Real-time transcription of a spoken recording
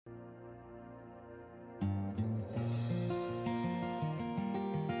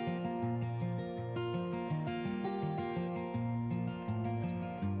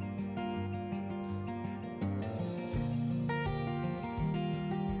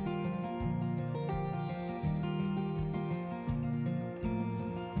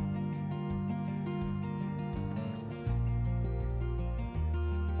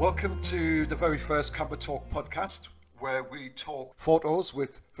Welcome to the very first Camera Talk podcast, where we talk photos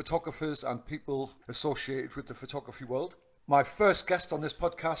with photographers and people associated with the photography world. My first guest on this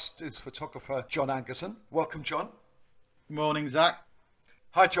podcast is photographer John Angerson. Welcome, John. Morning, Zach.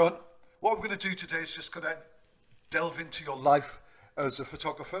 Hi, John. What we're going to do today is just going to delve into your life as a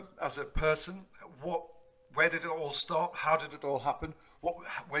photographer, as a person. Where did it all start? How did it all happen?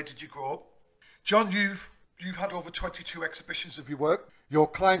 Where did you grow up? John, you've had over 22 exhibitions of your work. Your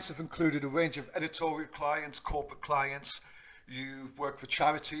clients have included a range of editorial clients, corporate clients. You've worked for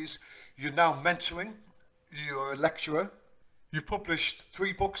charities. You're now mentoring. You're a lecturer. You've published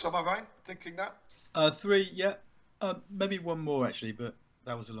 3 books, am I right? Thinking that? 3, yeah. Maybe one more actually, but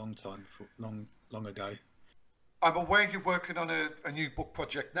that was a long time, long ago. I'm aware you're working on a new book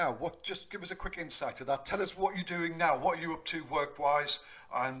project now. Just give us a quick insight to that. Tell us what you're doing now, what you're up to work-wise,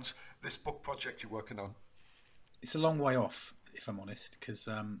 and this book project you're working on. It's a long way off, if I'm honest, because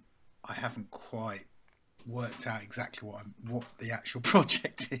I haven't quite worked out exactly what the actual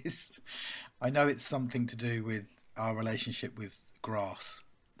project is. I know it's something to do with our relationship with grass.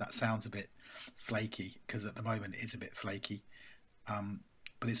 That sounds a bit flaky, because at the moment it is a bit flaky.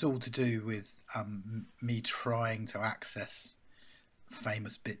 But it's all to do with me trying to access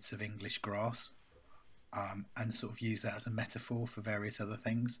famous bits of English grass and sort of use that as a metaphor for various other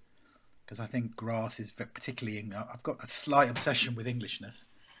things. Because I think grass is particularly, I've got a slight obsession with Englishness,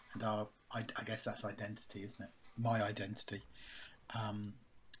 and I guess that's identity, isn't it? My identity.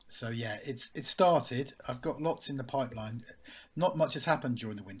 So yeah, it's started. I've got lots in the pipeline. Not much has happened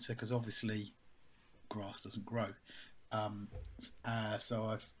during the winter because obviously grass doesn't grow. So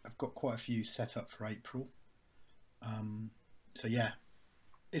I've got quite a few set up for April. So yeah,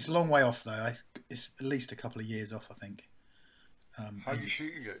 it's a long way off though. It's at least a couple of years off, I think. How are you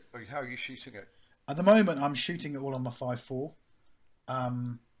shooting it? How are you shooting it? At the moment, I'm shooting it all on my 5.4,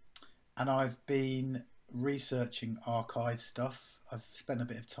 and I've been researching archive stuff. I've spent a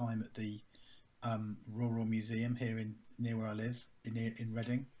bit of time at the Rural Museum here near where I live, in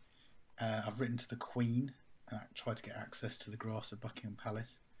Reading. I've written to the Queen and tried to get access to the grass of Buckingham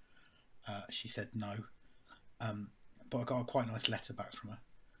Palace. She said no, but I got a quite nice letter back from her.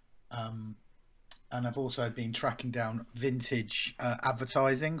 And I've also been tracking down vintage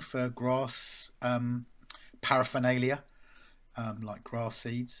advertising for grass paraphernalia, like grass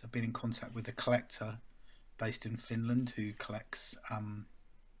seeds. I've been in contact with a collector based in Finland who collects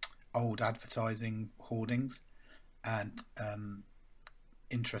old advertising hoardings and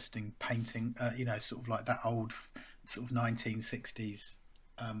interesting painting, sort of like that old sort of 1960s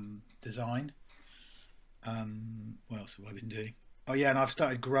design. What else have I been doing? Oh yeah, and I've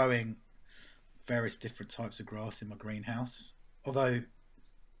started growing various different types of grass in my greenhouse, although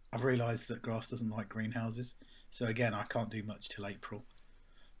I've realised that grass doesn't like greenhouses, so again I can't do much till April,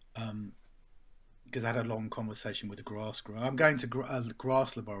 because I had a long conversation with a grass grower. I'm going to a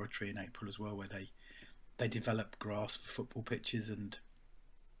grass laboratory in April as well, where they develop grass for football pitches and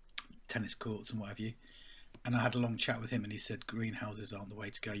tennis courts and what have you, and I had a long chat with him and he said greenhouses aren't the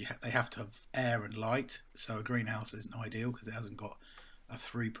way to go. They have to have air and light, so a greenhouse isn't ideal because it hasn't got a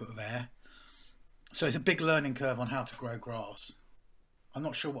throughput of air. So it's a big learning curve on how to grow grass. I'm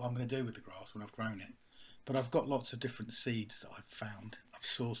not sure what I'm going to do with the grass when I've grown it, but I've got lots of different seeds that I've found. I've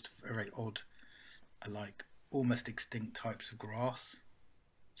sourced very odd, like almost extinct types of grass.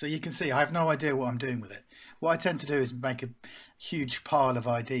 So you can see I have no idea what I'm doing with it. What I tend to do is make a huge pile of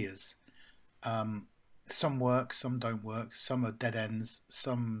ideas. Some work, some don't work, some are dead ends,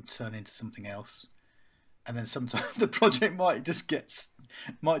 some turn into something else, and then sometimes the project might just get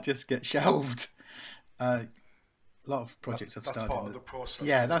shelved. A lot of projects have started. That's part of the process.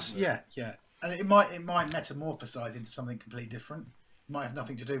 Yeah, and it might metamorphosize into something completely different. It might have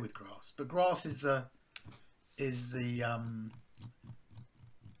nothing to do with grass, but grass is the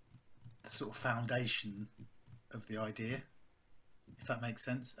sort of foundation of the idea, if that makes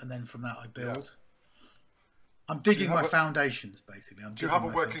sense. And then from that I build. Yeah. I'm digging my foundations basically. Do you have a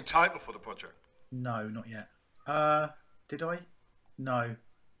working title for the project? No, not yet. Did I? No.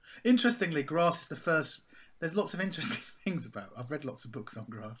 Interestingly, grass is the first. There's lots of interesting things about. I've read lots of books on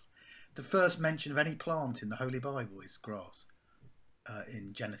grass. The first mention of any plant in the Holy Bible is grass.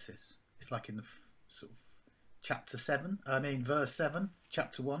 In Genesis, it's like in the sort of verse 7,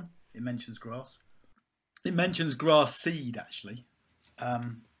 chapter 1. It mentions grass. It mentions grass seed actually.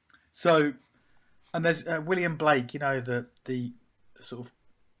 And there's William Blake. You know the sort of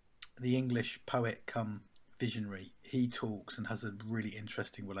the English poet come visionary. He talks and has a really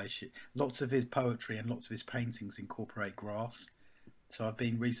interesting relationship. Lots of his poetry and lots of his paintings incorporate grass. So I've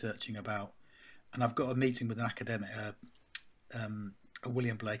been researching about, and I've got a meeting with an academic, a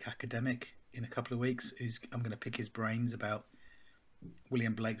William Blake academic in a couple of weeks. I'm going to pick his brains about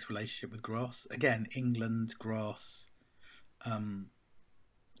William Blake's relationship with grass. Again, England, grass,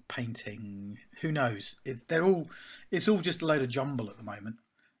 painting. Who knows? It's all just a load of jumble at the moment.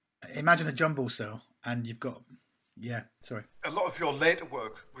 Imagine a jumble cell, and you've got, yeah. Sorry. A lot of your later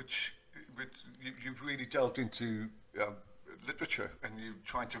work, which you've really delved into literature, and you're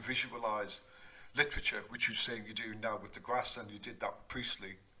trying to visualize literature, which you're saying you do now with the grass, and you did that with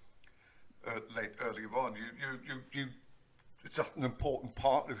Priestley earlier on. It's just an important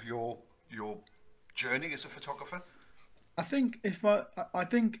part of your journey as a photographer. I think I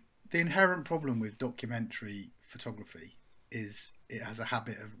think the inherent problem with documentary photography is it has a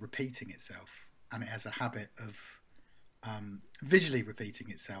habit of repeating itself, and it has a habit of visually repeating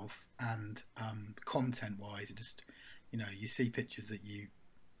itself, and content-wise, it just, you see pictures that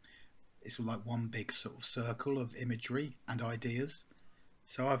it's all like one big sort of circle of imagery and ideas.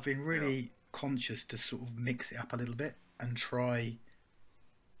 So I've been really conscious to sort of mix it up a little bit and try,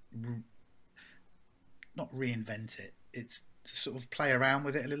 not reinvent it. It's to sort of play around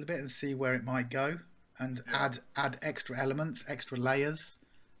with it a little bit and see where it might go, and add extra elements, extra layers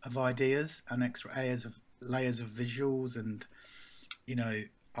of ideas, and extra layers of visuals, and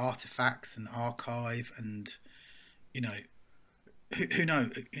artifacts and archive, and who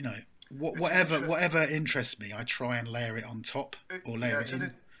knows, whatever interests me, I try and layer it on top or layer it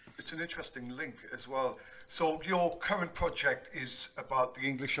in. It's an interesting link as well. So your current project is about the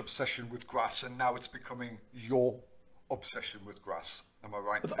English obsession with grass, and now it's becoming your obsession with grass. Am I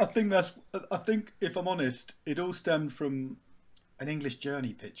right? I think if I'm honest, it all stemmed from an English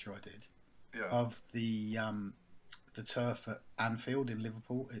journey picture I did of the turf at Anfield in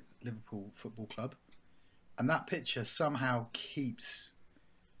Liverpool, at Liverpool Football Club, and that picture somehow keeps.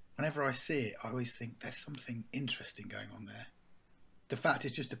 Whenever I see it, I always think there's something interesting going on there. The fact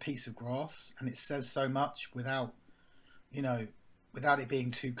it's just a piece of grass, and it says so much without it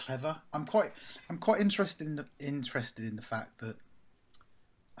being too clever. I'm quite interested in the fact that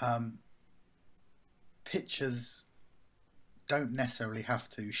pictures don't necessarily have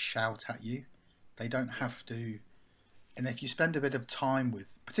to shout at you. They don't have to. And if you spend a bit of time with,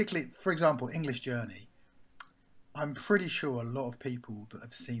 particularly, for example, English Journey, I'm pretty sure a lot of people that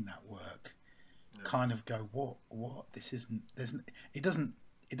have seen that work kind of go, what? It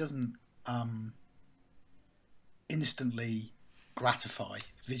doesn't instantly gratify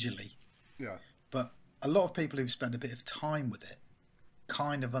visually. Yeah. But a lot of people who've spent a bit of time with it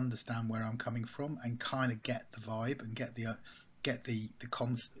kind of understand where I'm coming from, and kind of get the vibe, and get the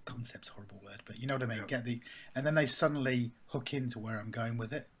concept's a horrible word, but you know what I mean. And then they suddenly hook into where I'm going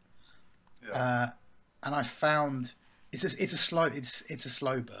with it. Yeah. And I found it's a slow burn. It's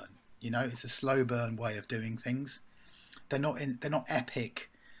a slow burn way of doing things. They're not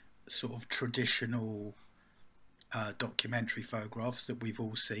epic, sort of traditional documentary photographs that we've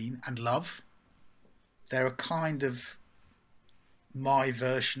all seen and love. They're a kind of my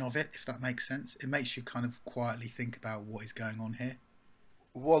version of it, if that makes sense. It makes you kind of quietly think about what is going on here.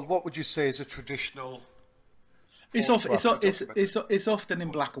 Well, what would you say is a traditional? It's often in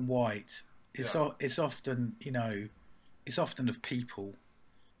black and white. It's often it's often of people.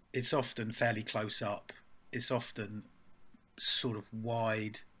 It's often fairly close up. It's often sort of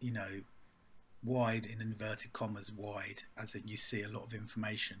wide, wide in inverted commas, wide, as in you see a lot of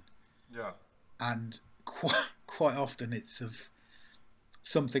information. Yeah. And quite often it's of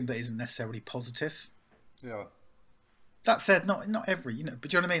something that isn't necessarily positive. Yeah. That said, not every, but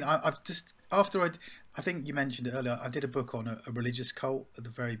do you know what I mean? I've just, I think you mentioned it earlier, I did a book on a religious cult at the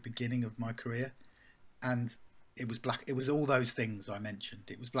very beginning of my career, and it was black. It was all those things I mentioned.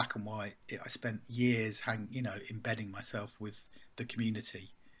 It was black and white. I spent years embedding myself with the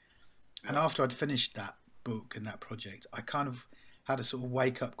community. Yeah. And after I'd finished that book and that project, I kind of had a sort of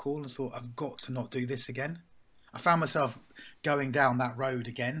wake up call and thought, I've got to not do this again. I found myself going down that road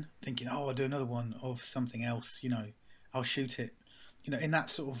again, thinking, I'll do another one of something else, I'll shoot it, in that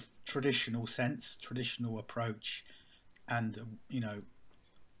sort of traditional sense, traditional approach, and,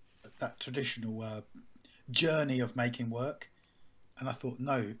 that traditional journey of making work. And I thought,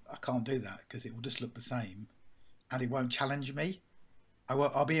 no, I can't do that, because it will just look the same and it won't challenge me.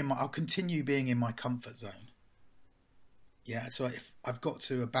 I'll continue being in my comfort zone. Yeah. So I've got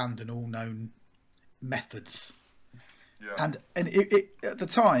to abandon all known methods. Yeah. And it at the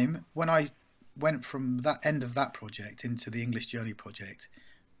time when I went from that end of that project into the English Journey project,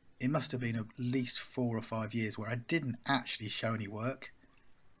 it must have been at least 4 or 5 years where I didn't actually show any work.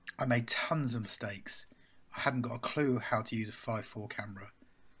 I made tons of mistakes. I hadn't got a clue how to use a 5.4 camera.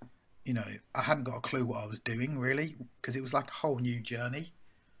 you know, I hadn't got a clue what I was doing really, because it was like a whole new journey.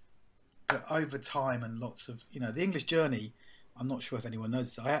 But over time and lots of, you know, the English journey, I'm not sure if anyone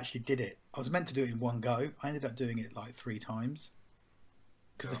knows this, I actually did it. I was meant to do it in one go. I ended up doing it like 3 times.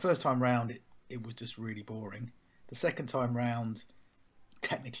 Because the first time round, it was just really boring. The second time round,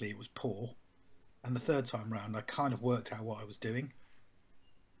 technically it was poor. And the third time round, I kind of worked out what I was doing.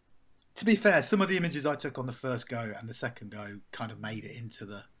 To be fair, some of the images I took on the first go and the second go kind of made it into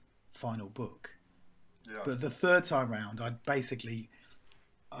the final book. Yeah. But the third time round, I'd basically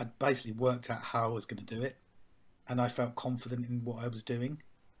worked out how I was going to do it, and I felt confident in what I was doing.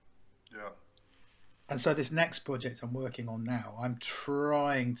 Yeah. And so this next project I'm working on now, I'm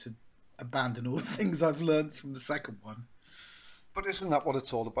trying to abandon all the things I've learned from the second one. But isn't that what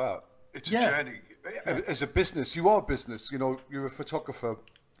it's all about? It's a Yeah. journey. As a business, you are a business. You know, you're a photographer,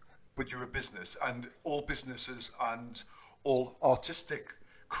 but you're a business, and all businesses and all artistic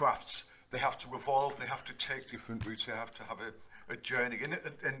crafts, they have to evolve, they have to take different routes, they have to have a journey.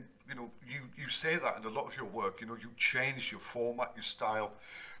 And you know, you say that in a lot of your work, you know, you change your format, your style.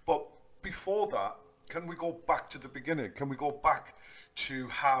 But before that, can we go back to the beginning? Can we go back to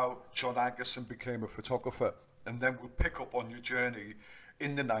how John Angerson became a photographer? And then we'll pick up on your journey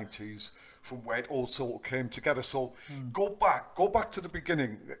in the 90s from where it all sort of came together. So go back to the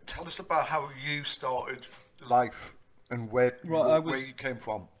beginning. Tell us about how you started life and where you came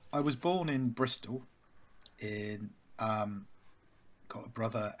from. I was born in Bristol, got a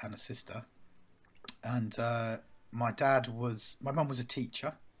brother and a sister, and my mum was a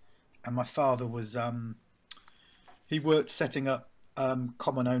teacher, and my father was he worked setting up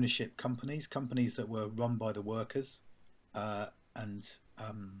common ownership companies that were run by the workers, and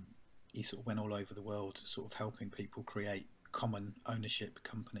he sort of went all over the world sort of helping people create common ownership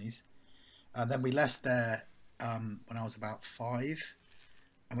companies. And then we left there when I was about 5,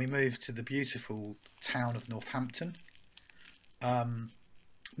 and we moved to the beautiful town of Northampton.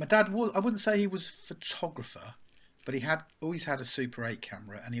 My dad I wouldn't say he was a photographer, but he always had a Super 8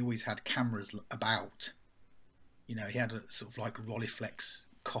 camera, and he always had cameras about. You know, he had a sort of like Rolleiflex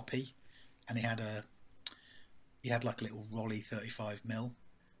copy, and he had like a little Rolly 35mm.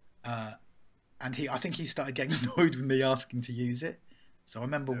 And I think he started getting annoyed with me asking to use it. So I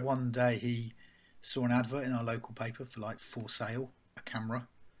remember one day he saw an advert in our local paper for like for sale, a camera.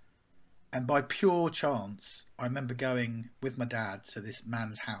 And by pure chance, I remember going with my dad to this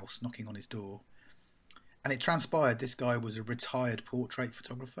man's house, knocking on his door. And it transpired this guy was a retired portrait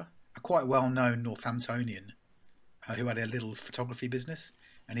photographer, a quite well-known Northamptonian who had a little photography business.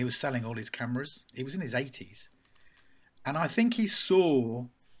 And he was selling all his cameras. He was in his 80s. And I think he saw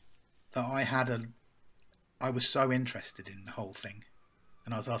that I was so interested in the whole thing.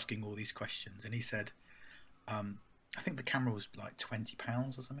 And I was asking all these questions. And he said, I think the camera was like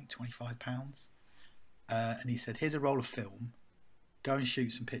 £20 or something, £25. And he said, here's a roll of film, go and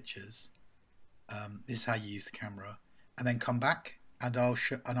shoot some pictures. This is how you use the camera, and then come back and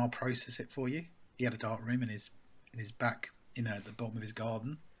I'll process it for you. He had a dark room in his back, you know, at the bottom of his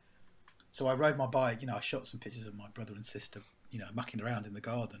garden. So I rode my bike, you know, I shot some pictures of my brother and sister, you know, mucking around in the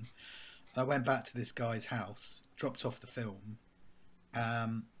garden. And I went back to this guy's house, dropped off the film,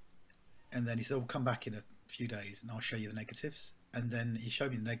 and then he said, "Well, come back in a few days and I'll show you the negatives." And then he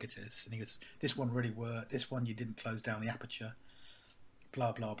showed me the negatives, and he goes, "This one really worked. This one you didn't close down the aperture.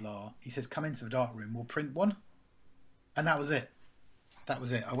 Blah blah blah." He says, "Come into the dark room. We'll print one." And that was it. That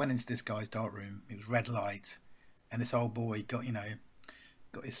was it. I went into this guy's dark room. It was red light, and this old boy got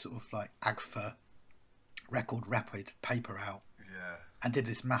his sort of like Agfa record rapid paper out, and did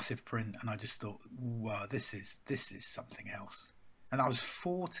this massive print. And I just thought, wow, this is something else. And I was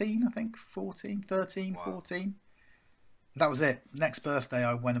 14, I think, 13, wow. 14. That was it. Next birthday,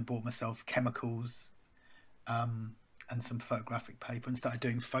 I went and bought myself chemicals and some photographic paper and started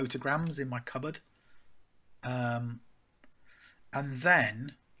doing photograms in my cupboard. And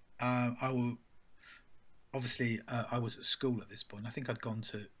then I was at school at this point. I think I'd gone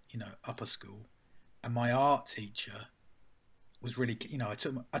to, you know, upper school, and my art teacher was really, you know,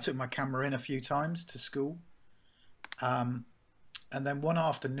 I took my camera in a few times to school. And then one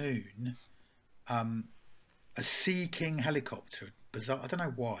afternoon, a Sea King helicopter, bizarre, I don't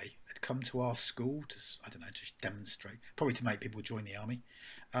know why, had come to our school to, I don't know, just demonstrate, probably to make people join the army.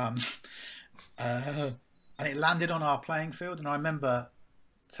 And it landed on our playing field, and I remember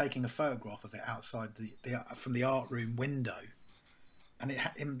taking a photograph of it outside from the art room window. And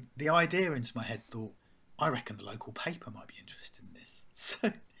the idea into my head thought, I reckon the local paper might be interested in this.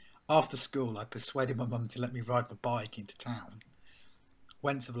 So after school, I persuaded my mum to let me ride my bike into town.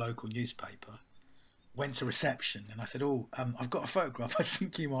 Went to the local newspaper, went to reception, and I said, "Oh, I've got a photograph I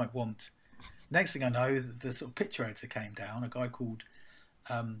think you might want." Next thing I know, the sort of picture editor came down, a guy called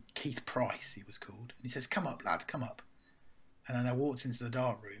Keith Price, he was called, and he says, "Come up, lad, come up." And then I walked into the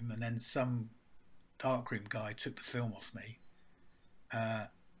dark room, and then some darkroom guy took the film off me. I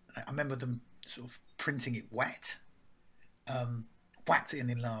remember them sort of printing it wet, whacked it in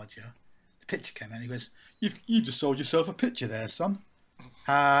the enlarger. The picture came out, and he goes, "You just sold yourself a picture there, son."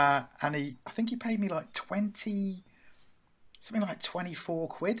 And I think he paid me like 24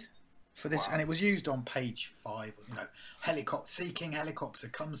 quid for this, Wow. and it was used on page 5. You know, seeking helicopter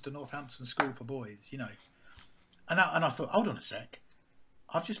comes to Northampton School for Boys. You know, and I thought, hold on a sec,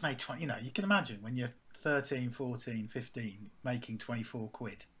 I've just made 20. You know, you can imagine when you're 13, 14, 15, making 24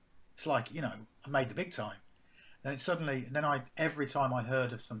 quid. It's like, you know, I made the big time. Then every time I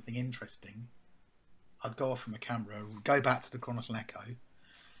heard of something interesting, I'd go off from a camera, go back to the Chronicle and Echo,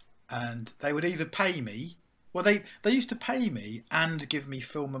 and they would either pay me. Well, they used to pay me and give me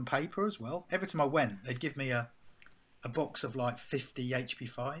film and paper as well. Every time I went, they'd give me a box of like 50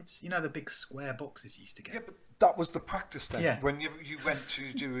 HP5s. You know, the big square boxes you used to get. Yeah, but that was the practice then. Yeah. When you went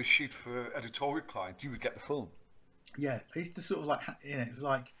to do a shoot for editorial client, you would get the film. Yeah, they used to sort of like, you know, it was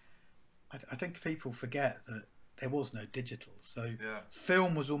like, I think people forget that there was no digital. So Yeah.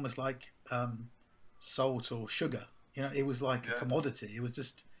 film was almost like salt or sugar. You know, it was like a commodity. It was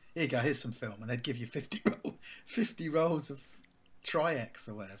just, here you go, here's some film, and they'd give you 50 rolls of Tri-X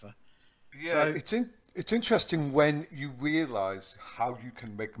or whatever. Yeah, So, it's interesting when you realise how you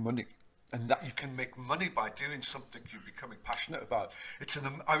can make money, and that you can make money by doing something you're becoming passionate about.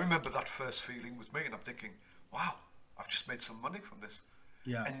 I remember that first feeling with me, and I'm thinking, wow, I've just made some money from this.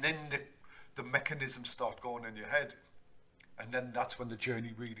 yeah. And then the mechanisms start going in your head, and then that's when the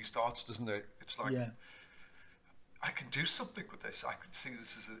journey really starts, doesn't it? It's like, Yeah. I can do something with this. I can see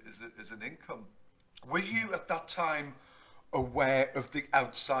this as an income. Were you at that time aware of the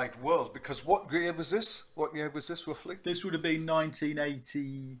outside world? Because what year was this? What year was this roughly? This would have been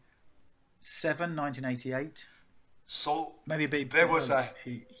 1987, 1988. So Maybe a bit. there was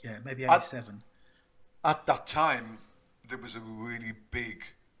maybe 87. at that time there was a really big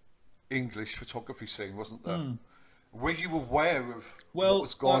English photography scene, wasn't there? Were you aware of what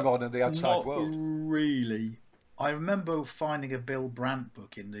was going on in the outside world? Not really. I remember finding a Bill Brandt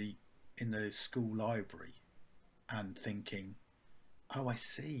book in the school library and thinking, oh, I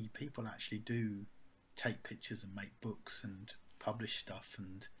see, people actually do take pictures and make books and publish stuff.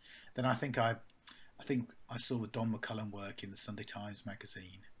 And then I think I saw the Don McCullum work in the Sunday Times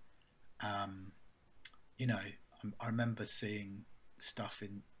magazine. You know, I remember seeing stuff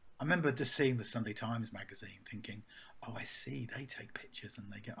I remember just seeing the Sunday Times magazine thinking, oh, I see, they take pictures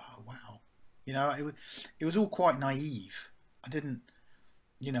and they go, oh, wow. You know, it was all quite naive. I didn't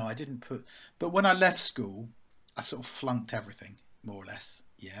put... But when I left school, I sort of flunked everything, more or less,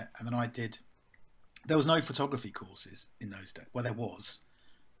 yeah. And then there was no photography courses in those days. Well, there was,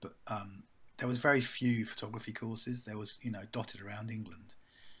 but there was very few photography courses. There was, you know, dotted around England.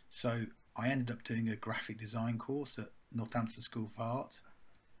 So I ended up doing a graphic design course at Northampton School of Art.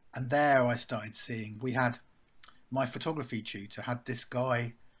 And there I started seeing, my photography tutor had this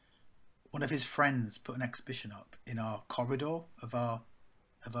guy, one of his friends put an exhibition up in our corridor of our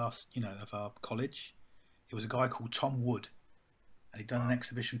college. It was a guy called Tom Wood, and he'd done an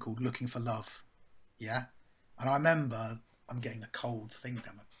exhibition called Looking for Love. Yeah. And I remember, I'm getting a cold thing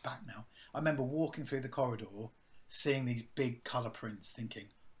down my back now. I remember walking through the corridor, seeing these big colour prints, thinking,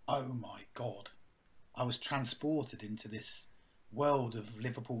 oh my God, I was transported into this world of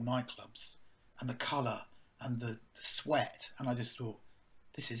Liverpool nightclubs and the colour and the sweat. And I just thought,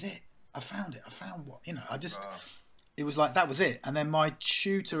 this is it. I found it. I found what, you know, it was like, that was it. And then my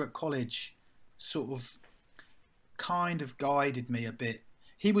tutor at college sort of kind of guided me a bit.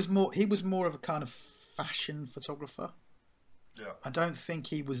 He was more of a kind of fashion photographer. Yeah. I don't think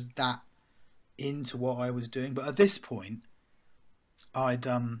he was that into what I was doing, but at this point I'd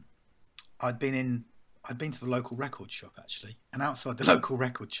been to the local record shop actually, and outside the local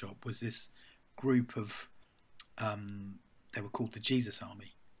record shop was this group of they were called the Jesus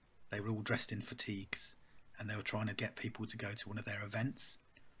Army. They were all dressed in fatigues, and they were trying to get people to go to one of their events.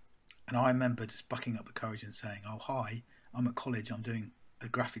 And I remember just bucking up the courage and saying, oh, hi, I'm at college, I'm doing a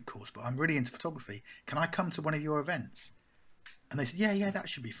graphic course, but I'm really into photography. Can I come to one of your events? And they said, yeah, that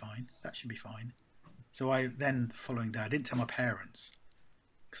should be fine. That should be fine. So I then, the following day, I didn't tell my parents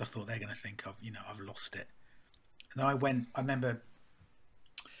because I thought they're going to think I've lost it. And then I remember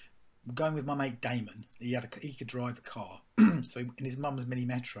going with my mate Damon. He could drive a car. So in his mum's mini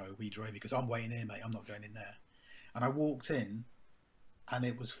metro, we drove because I'm waiting here, mate. I'm not going in there. And I walked in, and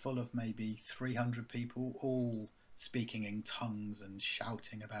it was full of maybe 300 people, all speaking in tongues and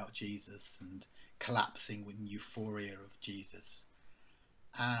shouting about Jesus and collapsing with euphoria of Jesus.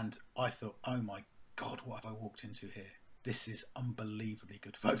 And I thought, oh my God, what have I walked into here? This is unbelievably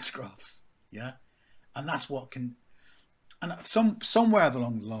good photographs. Yeah. And that's what can, and somewhere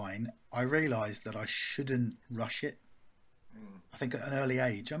along the line, I realised that I shouldn't rush it. I think at an early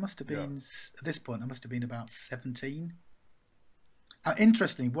age, I must have been, at this point, I must have been about 17.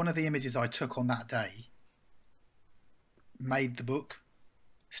 Interestingly, one of the images I took on that day made the book.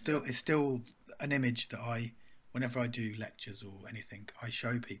 It's still an image that whenever I do lectures or anything, I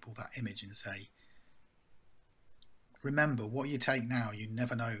show people that image and say, remember, what you take now, you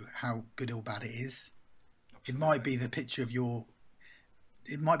never know how good or bad it is. Absolutely. It might be the picture of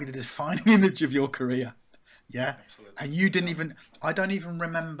it might be the defining image of your career. Yeah. Absolutely. And you didn't even, I don't even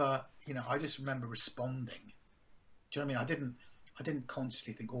remember, I just remember responding. Do you know what I mean? I didn't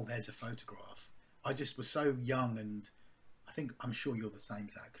consciously think, oh, there's a photograph. I just was so young, and I'm sure you're the same,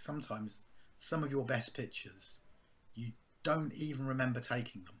 Zach. Sometimes some of your best pictures, you don't even remember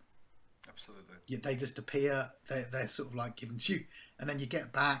taking them. Absolutely. They just appear, they're sort of like given to you, and then you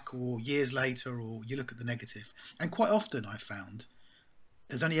get back, or years later, or you look at the negative. And quite often I found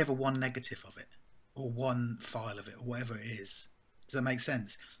there's only ever one negative of it, or one file of it, or whatever it is. Does that make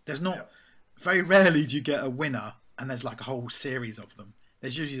sense? There's not, very rarely do you get a winner and there's like a whole series of them.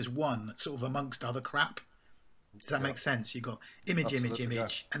 There's usually just one sort of amongst other crap. Does that make sense? You've got image,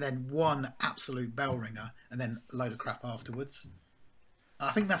 and then one absolute bell ringer, and then a load of crap afterwards.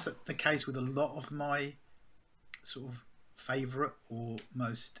 I think that's the case with a lot of my sort of favourite or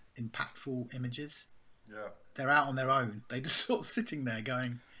most impactful images. Yeah. They're out on their own. They're just sort of sitting there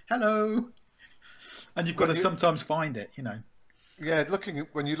going, hello. And you've got to sometimes find it, Yeah,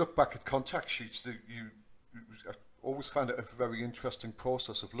 when you look back at contact sheets, you always find it a very interesting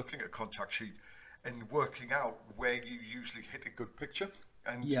process of looking at a contact sheet and working out where you usually hit a good picture.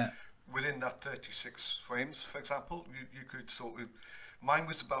 And within that 36 frames, for example, you could sort of, mine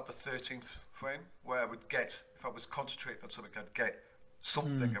was about the 13th frame, where I would get, if I was concentrating on something, I'd get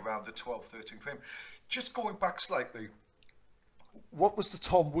something around the 12th, 13th frame. Just going back slightly, what was the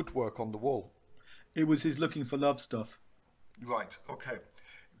Tom woodwork on the wall? It was his looking for love stuff. Right, okay.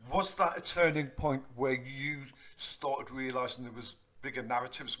 Was that a turning point where you started realising there was bigger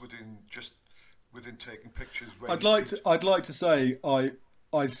narratives within taking pictures? I'd like to say I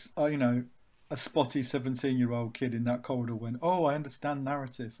a spotty 17-year-old kid in that corridor went, oh, I understand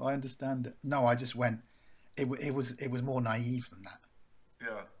narrative. I understand it. No, I just went. It was more naive than that.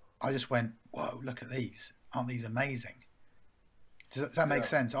 Yeah. I just went, whoa, look at these. Aren't these amazing? Does that make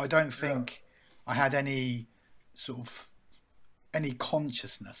sense? I don't think I had any sort of any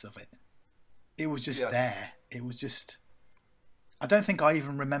consciousness of it. It was just there. It was just, I don't think I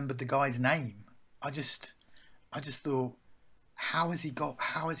even remembered the guy's name. I just thought, how has he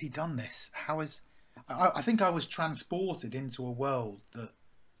done this? I think I was transported into a world that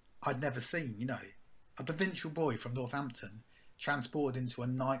I'd never seen, a provincial boy from Northampton transported into a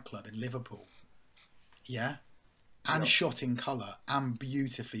nightclub in Liverpool. Yeah. And shot in colour and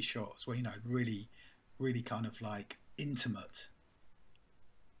beautifully shot as well, really, really kind of like intimate.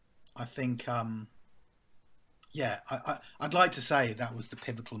 I think, I'd like to say that was the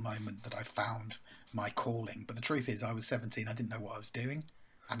pivotal moment that I found my calling. But the truth is, I was 17. I didn't know what I was doing.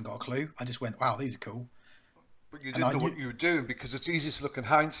 I hadn't got a clue. I just went, wow, these are cool. But you didn't know what you were doing, because it's easy to look in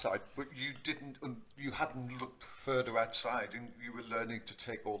hindsight, but you hadn't looked further outside, and you were learning to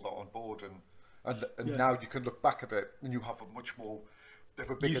take all that on board. And now you can look back at it and you have a much more, you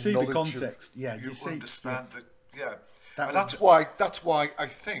have a bigger knowledge. The context. You understand it. Yeah. And that's why I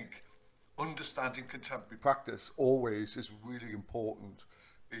think understanding contemporary practice always is really important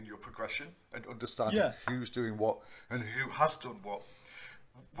in your progression, and understanding who's doing what and who has done what.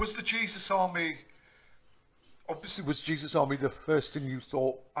 Was Jesus Army the first thing you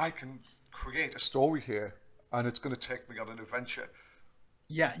thought, I can create a story here and it's going to take me on an adventure?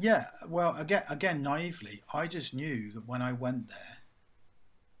 Yeah. Well, again, naively, I just knew that when I went there,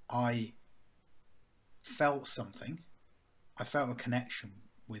 I felt something. I felt a connection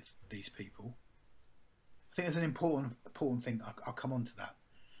with these people. I think there's an important thing. I'll come on to that.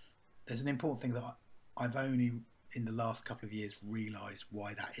 There's an important thing that I've only in the last couple of years realised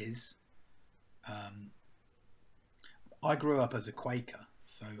why that is. I grew up as a Quaker,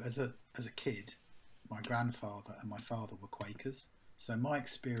 so as a kid, my grandfather and my father were Quakers. So my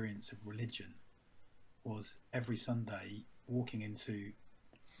experience of religion was every Sunday walking into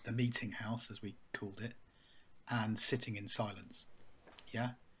the meeting house, as we called it, and sitting in silence.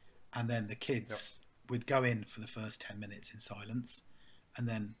 Yeah. And then the kids would go in for the first 10 minutes in silence, and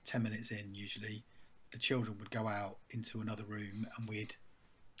then 10 minutes in, usually, the children would go out into another room and we'd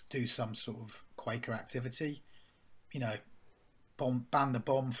do some sort of Quaker activity, you know, ban the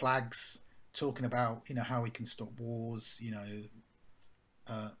bomb flags, talking about, you know, how we can stop wars, you know,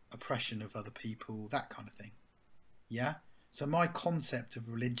 oppression of other people, that kind of thing. Yeah. So my concept of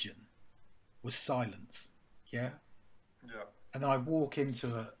religion was silence. Yeah. Yeah. And then I walk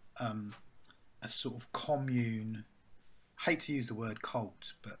into a sort of commune. I hate to use the word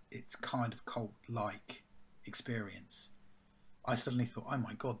cult, but it's kind of cult-like experience. I suddenly thought, oh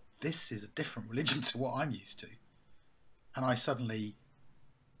my God, this is a different religion to what I'm used to. And I suddenly,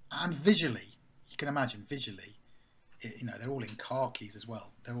 and visually, you can imagine visually, you know, they're all in khakis as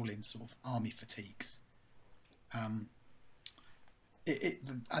well. They're all in sort of army fatigues. And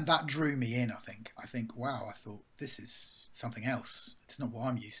that drew me in, I think. I think, wow, I thought, this is something else. It's not what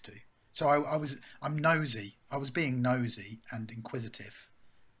I'm used to. So I'm nosy. I was being nosy and inquisitive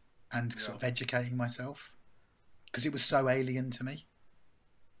and sort of educating myself because it was so alien to me.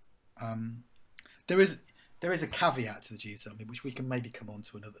 There is a caveat to the geothermal, which we can maybe come on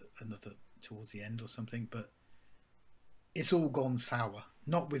to another towards the end or something, but it's all gone sour.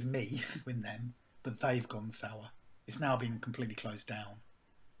 Not with me, with them, but they've gone sour. It's now been completely closed down.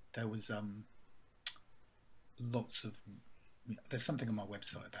 There was lots of... There's something on my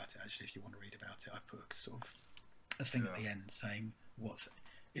website about it, actually, if you want to read about it. I put sort of a thing at the end saying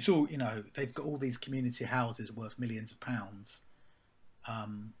it's all, you know, they've got all these community houses worth millions of pounds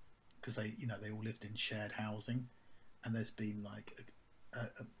because they, you know, they all lived in shared housing, and there's been like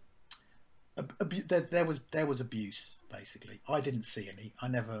there was abuse, basically. I didn't see any. I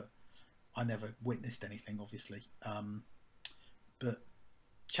never witnessed anything, obviously, but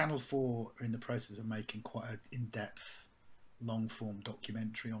Channel 4 are in the process of making quite an in-depth long form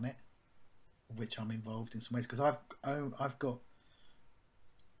documentary on it, which I'm involved in some ways because I've got,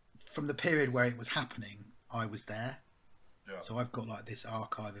 from the period where it was happening, I was there. So I've got like this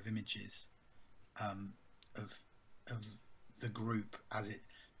archive of images of the group as it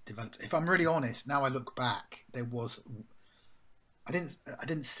developed. If I'm really honest, now I look back, I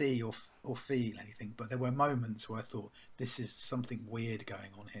didn't see or feel anything, but there were moments where I thought, this is something weird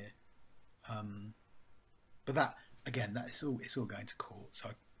going on here. But that, again, it's all going to court, so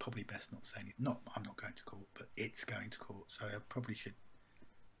I probably best not say anything. I'm not going to court, but it's going to court, so I probably should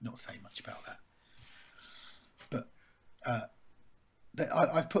not say much about that. But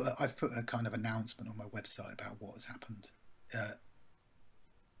I've put a kind of announcement on my website about what has happened.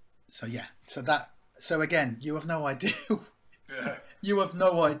 So again, you have no idea. You have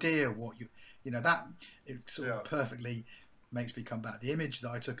no idea what you know, that it sort of perfectly makes me come back. The image that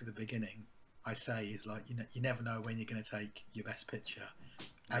I took at the beginning, I say, is like, you know, you never know when you're going to take your best picture,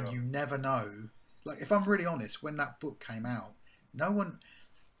 and you never know. Like, if I'm really honest, when that book came out,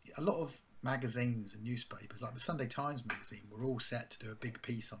 a lot of magazines and newspapers, like the Sunday Times magazine, were all set to do a big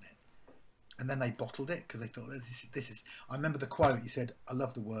piece on it, and then they bottled it because they thought this is. I remember the quote. He said, "I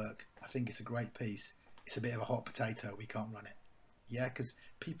love the work. I think it's a great piece. It's a bit of a hot potato. We can't run it." Yeah, because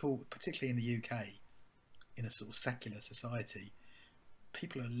people, particularly in the UK, in a sort of secular society,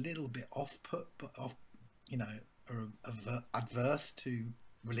 people are a little bit you know, are adverse to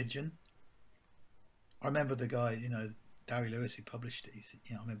religion. I remember the guy, you know, Dewi Lewis, who published it.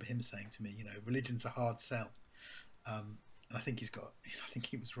 You know, I remember him saying to me, you know, religion's a hard sell, and I think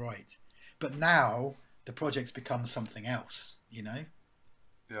he was right. But now the project's become something else. You know,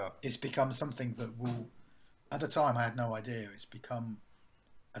 it's become something that will. At the time, I had no idea. It's become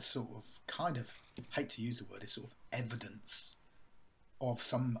a sort of kind of, hate to use the word, it's sort of evidence of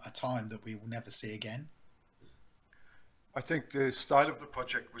a time that we will never see again. I think the style of the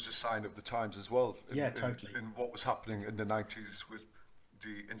project was a sign of the times as well. Totally. In what was happening in the 90s with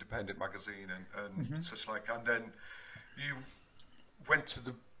the independent magazine and such like. And then you went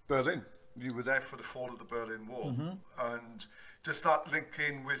to Berlin. You were there for the fall of the Berlin Wall. And does that link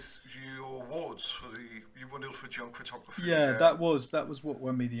in with your awards for you won Ilford Young Photography? Yeah, that was what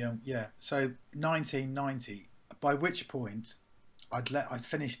won me the young. So 1990, by which point I'd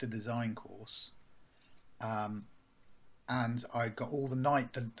finished the design course, and I got all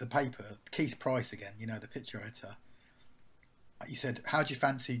the paper. Keith Price again, you know, the picture editor. He said, "How do you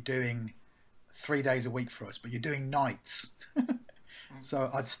fancy doing 3 days a week for us? But you're doing nights."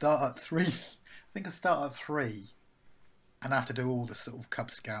 So I'd start at 3. I think I'd start at 3, and I have to do all the sort of Cub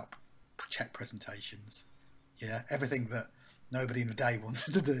Scout check presentations. Yeah, everything that nobody in the day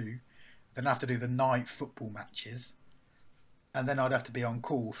wanted to do. Then I have to do the night football matches, and then I'd have to be on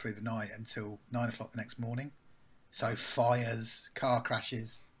call through the night until 9 o'clock the next morning. So fires, car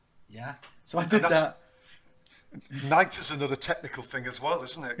crashes. Yeah. So I did that. night is another technical thing as well,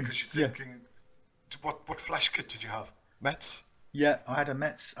 isn't it? Because you're Yeah. thinking, what flash kit did you have? Mets? Yeah, I had a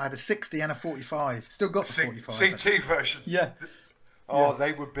Mets. I had a 60 and a 45. Still got the 45. CT version. Yeah, Oh, yeah.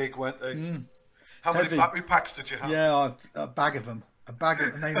 they were big, weren't they? Mm, How many heavy. battery packs did you have? Yeah, a bag of them. A bag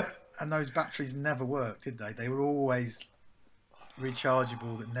of, and those batteries never worked, did they? They were always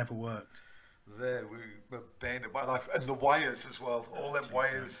rechargeable that never worked. There, we were bane of my life. And the wires as well. All them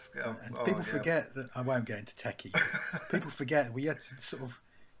wires. Yeah. And Oh, people yeah. forget that I won't get into techie. People forget we had to sort of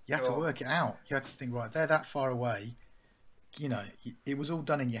you had to Oh. work it out. You had to think, right, they're that far away. You know, it was all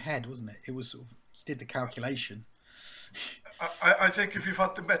done in your head, wasn't it? It was sort of you did the calculation. I think if you've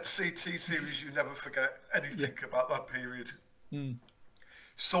had the Met CT series, you never forget anything about that period. Mm.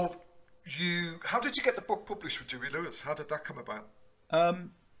 So, how did you get the book published with Dewi Lewis? How did that come about?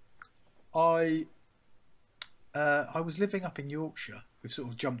 I was living up in Yorkshire. We've sort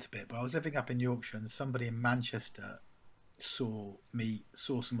of jumped a bit, but I was living up in Yorkshire, and somebody in Manchester saw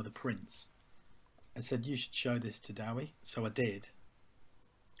some of the prints, and said, "You should show this to Dewi." So I did.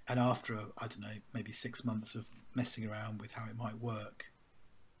 And after, I don't know, maybe 6 months of messing around with how it might work,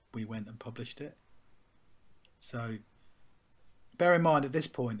 we went and published it. So bear in mind, at this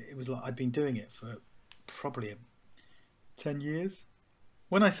point, it was like I'd been doing it for probably 10 years.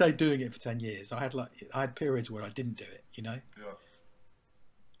 When I say doing it for 10 years, I had periods where I didn't do it, you know? Yeah.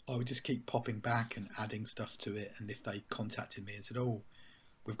 I would just keep popping back and adding stuff to it. And if they contacted me and said, "Oh,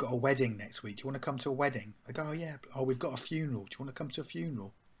 we've got a wedding next week. Do you want to come to a wedding?" I go, "Oh, yeah." "Oh, we've got a funeral. Do you want to come to a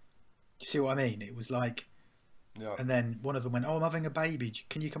funeral?" Do you see what I mean? It was like, Yeah. and then one of them went, "Oh, I'm having a baby.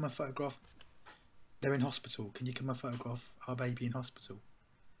 Can you come and photograph? They're in hospital. Can you come and photograph our baby in hospital?"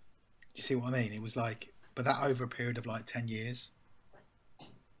 Do you see what I mean? It was like, but that over a period of like 10 years,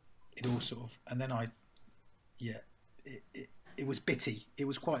 it all sort of, and then it was bitty. It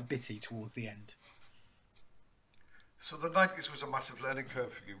was quite bitty towards the end. So the 90s was a massive learning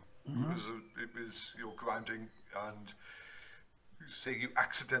curve for you. Mm-hmm. It was your grounding, and you say you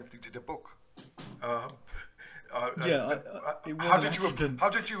accidentally did a book. Yeah, it was How an did accident. how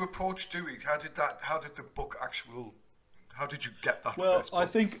did you approach Dewey? How did the book how did you get that Well, first book?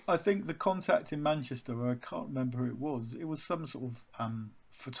 I think the contact in Manchester, I can't remember who it was. It was some sort of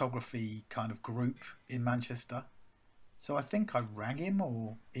photography kind of group in Manchester. So I think I rang him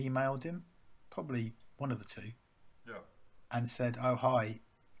or emailed him, probably one of the two, Yeah. and said, "Oh, hi."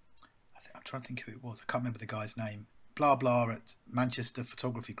 I'm trying to think who it was. I can't remember the guy's name. Blah blah at Manchester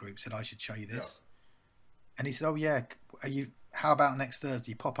Photography Group said I should show you this, and he said, "Oh yeah, How about next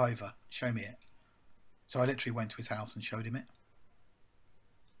Thursday? Pop over, show me it." So I literally went to his house and showed him it,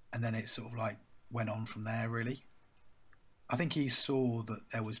 and then it sort of like went on from there. Really, I think he saw that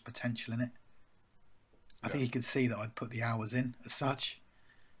there was potential in it. I think he could see that I'd put the hours in as such.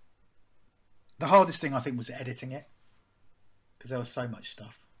 The hardest thing I think was editing it, because there was so much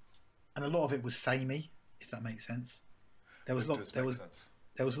stuff, and a lot of it was samey, if that makes sense. There was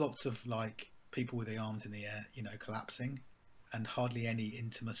there was lots of like people with their arms in the air, you know, collapsing, and hardly any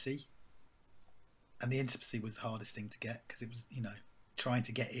intimacy. And the intimacy was the hardest thing to get, because it was, you know, trying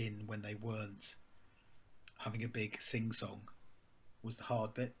to get in when they weren't having a big sing-song was the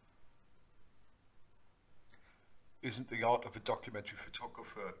hard bit. Isn't the art of a documentary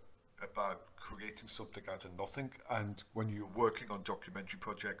photographer about creating something out of nothing? And when you're working on documentary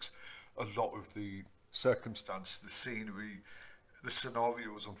projects, a lot of the circumstance, the scenery, the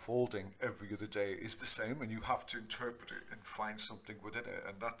scenarios unfolding every other day is the same, and you have to interpret it and find something within it.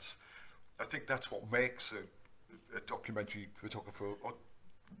 And I think that's what makes a documentary photographer,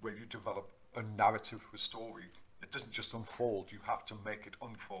 where you develop a narrative for a story. It doesn't just unfold, you have to make it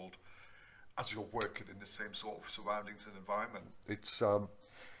unfold as you're working in the same sort of surroundings and environment. It's a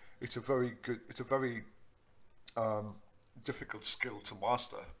very difficult skill to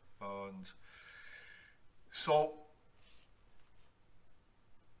master. And so,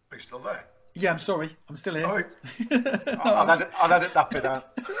 are you still there? Yeah, I'm sorry, I'm still here. All right. I'll edit that bit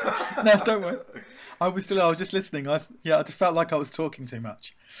out. No, don't worry. I was just listening. I just felt like I was talking too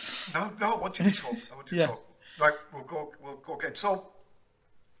much. No, I want you to talk. Talk. Right, we'll go again. So,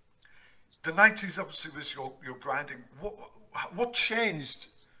 the 90s obviously was your grinding. What changed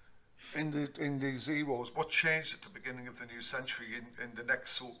in the zeros? What changed at the beginning of the new century in the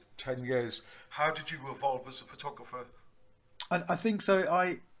next sort of 10 years? How did you evolve as a photographer? I think so.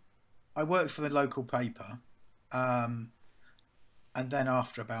 I worked for the local paper, and then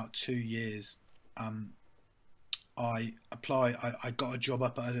after about 2 years, I got a job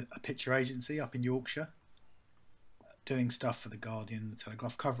up at a picture agency up in Yorkshire, doing stuff for the Guardian, the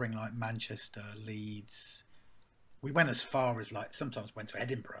Telegraph, covering like Manchester, Leeds, we went as far as like sometimes went to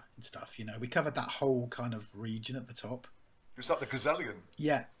Edinburgh and stuff. You know, we covered that whole kind of region at the top. Was that the Gazillion?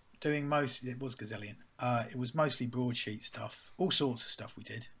 Yeah, doing most. It was Gazillion. It was mostly broadsheet stuff, all sorts of stuff we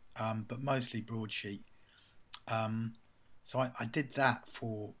did, but mostly broadsheet. So I did that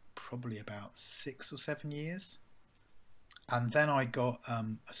for probably about 6 or 7 years, and then I got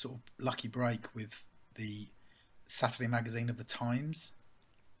a sort of lucky break with the Saturday magazine of the Times.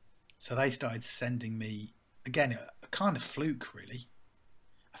 So they started sending me, again, a kind of fluke, really.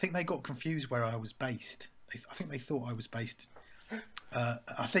 I think they got confused where I was based. I think they thought I was based.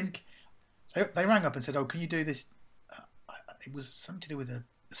 I think they rang up and said, "Oh, can you do this?" It was something to do with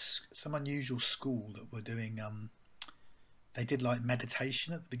some unusual school that were doing. They did like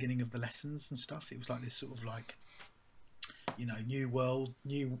meditation at the beginning of the lessons and stuff. It was like this sort of like, you know, new world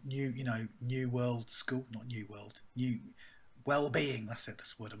school, not new world, new well-being. That's it.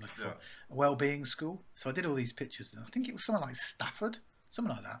 That's the word I'm looking for. A well-being school. So I did all these pictures, and I think it was something like Stafford,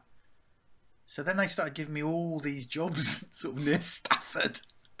 something like that. So then they started giving me all these jobs sort of near Stafford.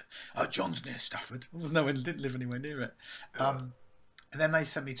 Oh, John's near Stafford. I was nowhere, didn't live anywhere near it. And then they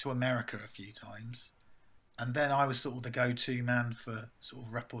sent me to America a few times. And then I was sort of the go-to man for sort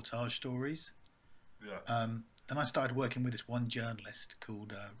of reportage stories. Then I started working with this one journalist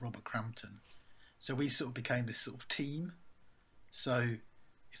called Robert Crampton. So we sort of became this sort of team. So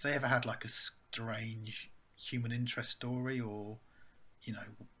if they ever had like a strange human interest story, or, you know,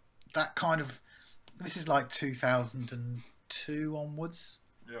 that kind of, this is like 2002 onwards.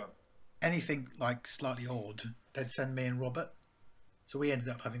 Yeah. Anything like slightly odd, they'd send me and Robert. So we ended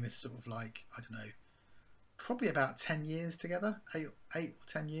up having this sort of like, I don't know, probably about 10 years together, 8 or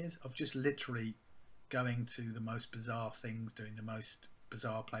 10 years of just literally going to the most bizarre things, doing the most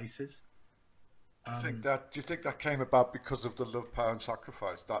bizarre places. Do you think that came about because of the love, power and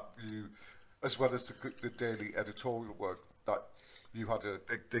sacrifice that you, as well as the daily editorial work, that you had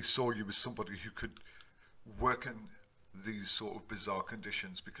they saw you as somebody who could work in these sort of bizarre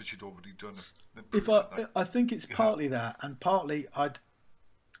conditions because you'd already done it? I think it's partly that, and partly I'd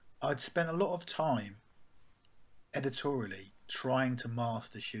spent a lot of time editorially trying to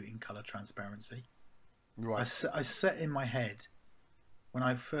master shooting colour transparency. Right. I set in my head when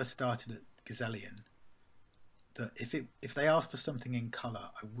I first started at Gazillion that if they asked for something in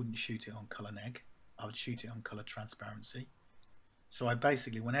colour, I wouldn't shoot it on colour neg. I would shoot it on colour transparency. So I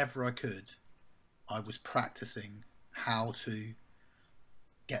basically, whenever I could, I was practicing how to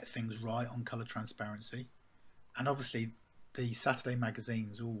get things right on colour transparency. And obviously the Saturday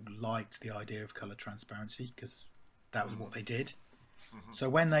magazines all liked the idea of colour transparency because that was what they did. Mm-hmm. So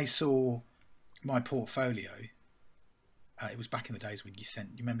when they saw my portfolio, it was back in the days when you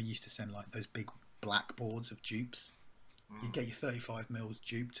remember you used to send like those big black boards of dupes. You'd get your 35 mils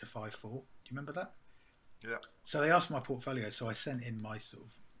dupe to 5.4. Do you remember that? Yeah. So they asked for my portfolio, so I sent in my sort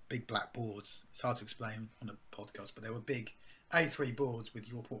of big black boards. It's hard to explain on a podcast, but they were big A3 boards with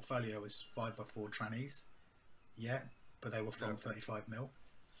your portfolio as 5x4 trannies. Yeah, but they were from 35 mil.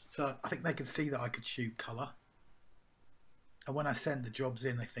 So I think they could see that I could shoot colour. And when I sent the jobs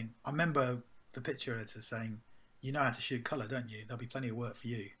in, I remember the picture editor saying, "You know how to shoot colour, don't you? There'll be plenty of work for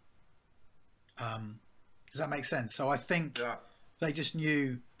you." Does that make sense? So I think they just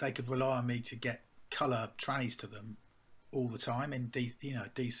knew they could rely on me to get colour trannies to them all the time in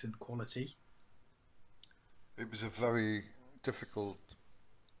decent quality. It was a very difficult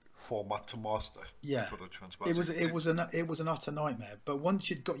format to master. Yeah, for the transparency. It was an utter nightmare. But once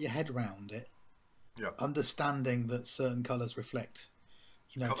you'd got your head around it, understanding that certain colours reflect,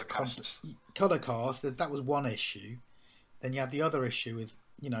 colour cast, that was one issue. Then you had the other issue with,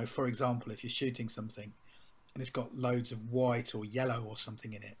 for example, if you're shooting something and it's got loads of white or yellow or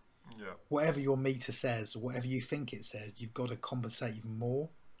something in it, whatever your meter says or whatever you think it says, you've got to compensate even more.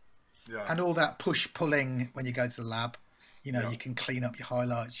 Yeah. And all that push-pulling when you go to the lab, you can clean up your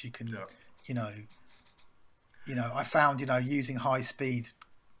highlights, you can, I found, using high speed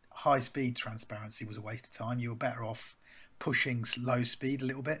transparency was a waste of time. You were better off pushing low speed a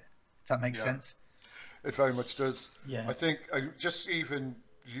little bit, if that makes sense. It very much does. Yeah. I think just even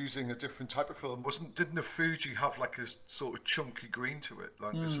using a different type of film didn't the Fuji have like a sort of chunky green to it,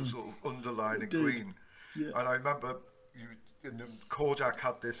 like this sort of underlining green? Yeah. And I remember in the Kodak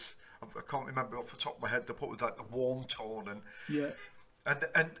had this, I can't remember off the top of my head, they put was like the warm tone, and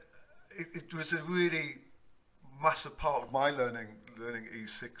it was a really massive part of my learning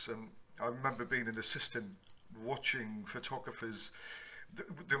E6. And I remember being an assistant watching photographers,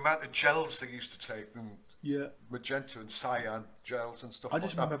 the amount of gels they used to take, and magenta and cyan gels and stuff. I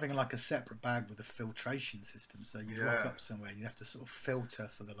just remember having like a separate bag with a filtration system, so you'd rock up somewhere and you'd have to sort of filter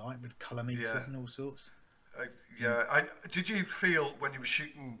for the light with colour meters and all sorts. Yeah. Did you feel when you were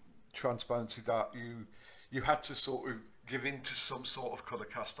shooting transparency that you had to sort of give in to some sort of colour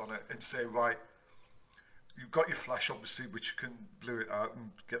cast on it and say, right, you've got your flash obviously, which you can blue it out and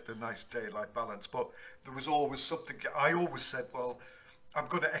get the nice daylight balance, but there was always something. I always said, well, I'm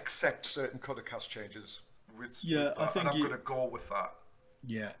going to accept certain colour cast changes with I that, and think I'm going to go with that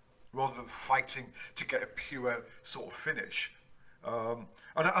yeah, rather than fighting to get a pure sort of finish. And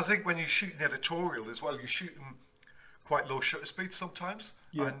I think when you're shooting editorial as well, you're shooting quite low shutter speeds sometimes,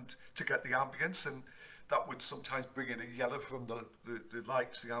 yeah, and to get the ambience, and that would sometimes bring in a yellow from the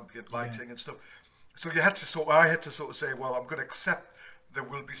lights, the ambient lighting and stuff. So I had to sort of say, well, I'm going to accept there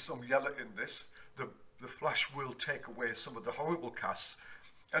will be some yellow in this. The flash will take away some of the horrible casts.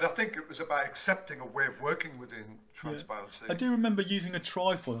 And I think it was about accepting a way of working within yeah. transparency. I do remember using a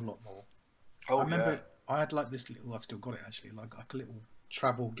tripod a lot more. I Oh remember yeah, I had like this little. I've still got it actually, like a little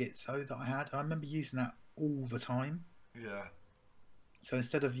travel gizmo that I had. And I remember using that all the time. yeah, So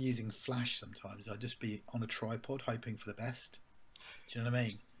instead of using flash, sometimes I'd just be on a tripod, hoping for the best. Do you know what I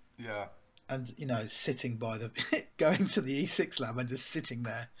mean? yeah. And sitting by the going to the E6 lab and just sitting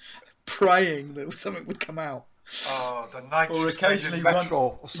there, praying that something would come out. Oh, the nights Or you spend occasionally in run,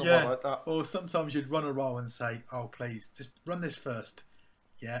 Metro or something like that. Or sometimes you'd run a roll and say, "Oh, please, just run this first.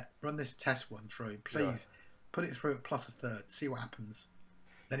 Yeah, run this test one through. Yeah, Please, put it through at plus a third. See what happens."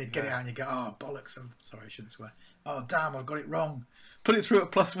 Then he'd get it yeah. out and you go, "Oh, bollocks! I'm sorry, I shouldn't swear. Oh, damn, I got it wrong. Put it through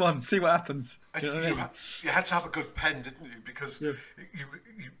at plus one. See what happens." And Do you know what I mean? you had to have a good pen, didn't you? Because Yeah.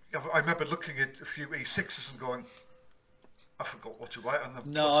 I remember looking at a few E6s and going, I forgot what to write on them.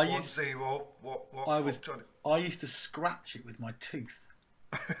 No, Plus 1, 0, what, Johnny? I used to scratch it with my tooth.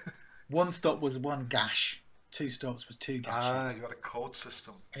 One stop was one gash. Two stops was two gashes. You had a code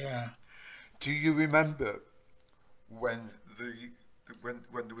system. Yeah. Do you remember when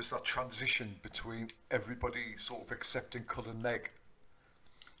when there was that transition between everybody sort of accepting colour neg,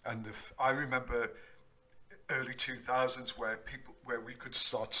 and I remember early 2000s where we could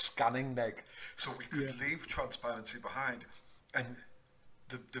start scanning neg, so we could leave transparency behind, and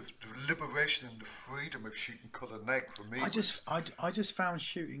the liberation and the freedom of shooting colour neg for me I just found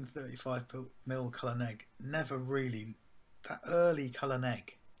shooting 35mm colour neg never really that early colour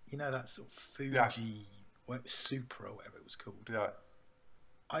neg. That sort of Fuji, Supra or whatever it was called. yeah.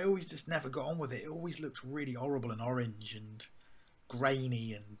 I always just never got on with it. It always looked really horrible and orange and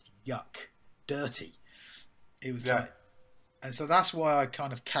grainy and yuck, dirty. It was like, and so that's why I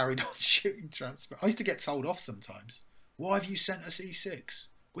kind of carried on shooting transparent. I used to get told off sometimes. Why have you sent us E6?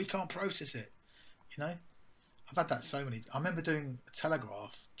 We can't process it. I've had that so many. I remember doing a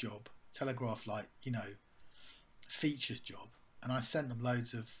telegraph features job, and I sent them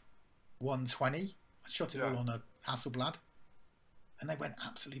loads of 120. I shot it all on a Hasselblad, and they went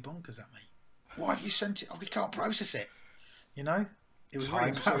absolutely bonkers at me. Why have you sent it? Oh, we can't process it. It was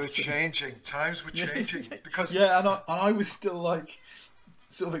Times were changing. Times were changing because and I was still like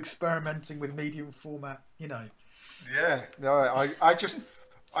sort of experimenting with medium format. Yeah, no, I just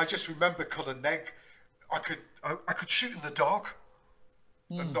remember colour neg. I could shoot in the dark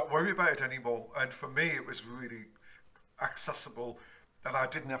and not worry about it anymore. And for me, it was really accessible, and I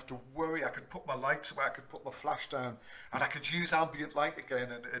didn't have to worry. I could put my lights away, I could put my flash down, and I could use ambient light again.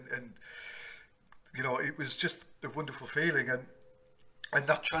 And it was just a wonderful feeling. And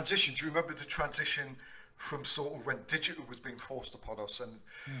that transition. Do you remember the transition from sort of when digital was being forced upon us, and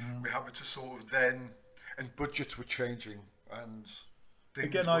we having to sort of then, and budgets were changing, and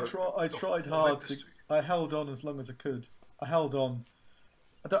again, I tried hard to. I held on as long as I could. I held on.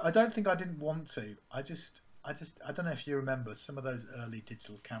 I don't think I didn't want to. I don't know if you remember some of those early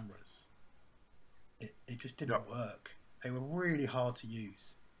digital cameras. It just didn't work. They were really hard to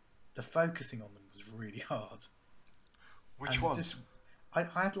use. The focusing on them was really hard. Which one? I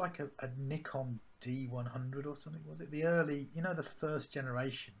had like a Nikon D100 or something. Was it the early? The first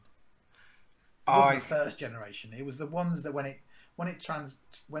generation. It wasn't the first generation. It was the ones that when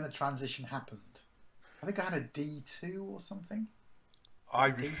the transition happened. I think I had a D2 or something. I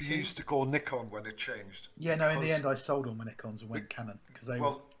refused to go Nikon when it changed. Yeah, no. In the end, I sold all my Nikons and went Canon because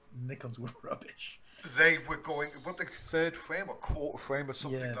Nikons were rubbish. They were going third frame or quarter frame or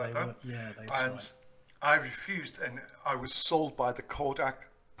something like that. They were. And I refused, and I was sold by the Kodak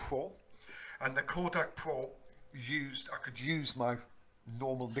Pro, and the Kodak Pro I could use my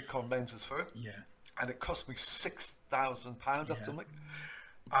normal Nikon lenses for it. Yeah. And it cost me £6,000 or something,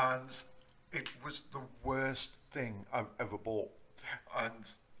 and it was the worst thing I've ever bought. And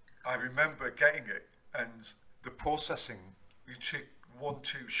I remember getting it, and the processing. You take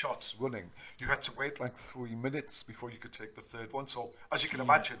 1-2 shots running, you had to wait like 3 minutes before you could take the third one. So as you can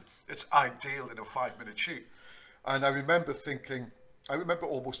imagine, it's ideal in a 5-minute shoot. And I remember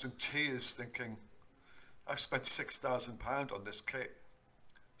almost in tears thinking, I've spent £6,000 on this kit.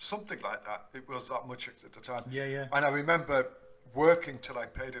 Something like that. It was that much at the time. Yeah, yeah. And I remember working till I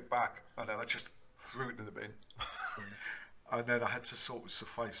paid it back, and then I just threw it in the bin. And then I had to sort of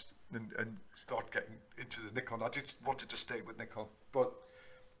suffice and start getting into the Nikon. I did wanted to stay with Nikon, but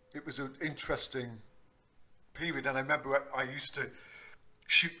it was an interesting period. And I remember I used to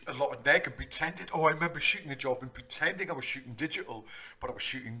shoot a lot of neg and pretended. Oh, I remember shooting a job and pretending I was shooting digital, but I was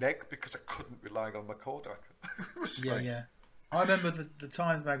shooting neg because I couldn't rely on my Kodak. Yeah. I remember the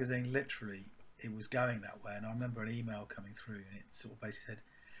Times magazine, literally, it was going that way. And I remember an email coming through, and it sort of basically said,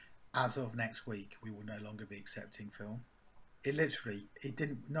 as of next week, we will no longer be accepting film. It literally,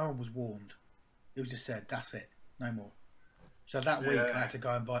 no one was warned. It was just said, that's it, no more. So that week I had to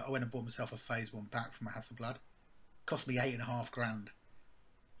go and I went and bought myself a Phase 1 back from Hasselblad. Cost me $8,500.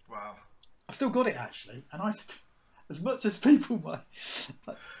 Wow. I've still got it actually, and as much as people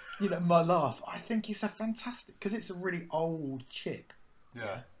might laugh, I think it's a fantastic, because it's a really old chip.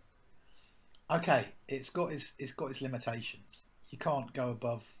 Yeah. Okay, it's got its limitations. You can't go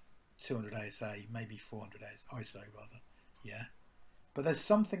above 200 ASA, maybe 400 ISO rather. Yeah, but there's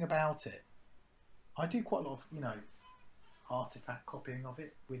something about it. I do quite a lot of artifact copying of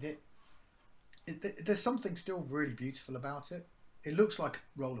it with it. There's something still really beautiful about it. It looks like a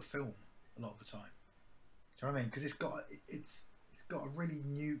roll of film a lot of the time. Do you know what I mean? Because it's got a really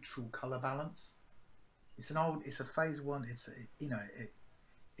neutral color balance. It's a Phase 1.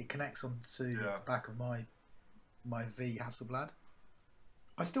 It connects onto the back of my V Hasselblad.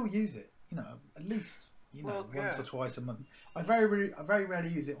 I still use it. At least once or twice a month. I very rarely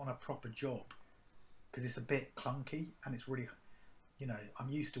use it on a proper job because it's a bit clunky and it's really, I'm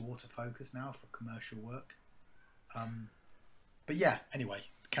used to autofocus now for commercial work. But yeah, anyway,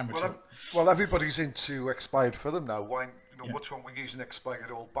 camera. Well, everybody's into expired film now. Why? What's wrong with using expired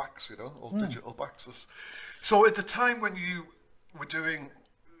old backs? Old digital backs. So at the time when you were doing,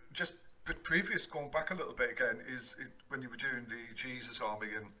 just previous, going back a little bit again, is when you were doing the Jesus Army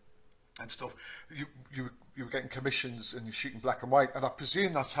and stuff, you were getting commissions and you're shooting black and white, and I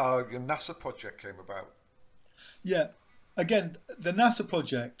presume that's how your NASA project came about. Yeah, again, the NASA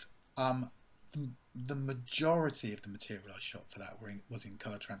project, the majority of the material I shot for that was in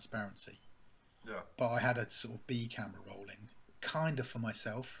colour transparency. Yeah. But I had a sort of B camera rolling, kind of for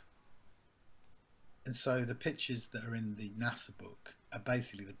myself. And so the pictures that are in the NASA book are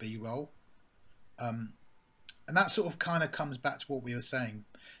basically the B-roll. And that sort of kind of comes back to what we were saying.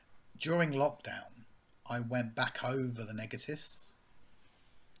 During lockdown, I went back over the negatives.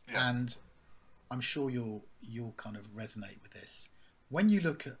 Yeah. And I'm sure you'll kind of resonate with this. When you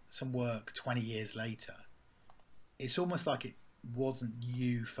look at some work 20 years later, it's almost like it wasn't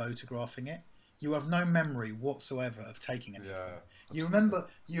you photographing it. You have no memory whatsoever of taking anything. Yeah, you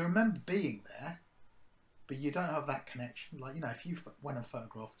remember being there, but you don't have that connection. Like, if you went and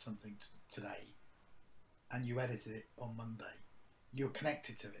photographed something today and you edited it on Monday, you're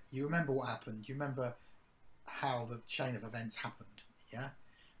connected to it. You remember what happened. You remember how the chain of events happened. Yeah.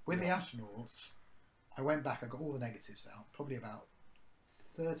 With the astronauts, I went back, I got all the negatives out, probably about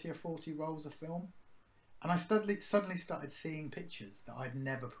 30 or 40 rolls of film. And I suddenly started seeing pictures that I'd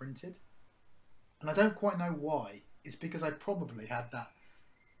never printed. And I don't quite know why. It's because I probably had that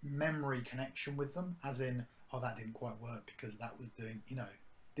memory connection with them, as in, oh, that didn't quite work because that was doing,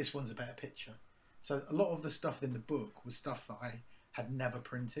 this one's a better picture. So a lot of the stuff in the book was stuff that I had never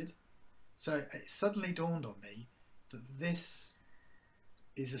printed. So it suddenly dawned on me that this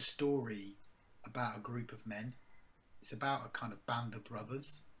is a story about a group of men. It's about a kind of band of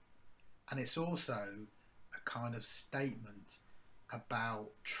brothers. And it's also a kind of statement about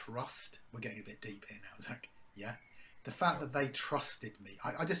trust. We're getting a bit deep here now, Zach. Yeah. The fact that they trusted me.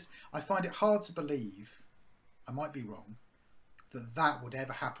 I find it hard to believe, I might be wrong, that would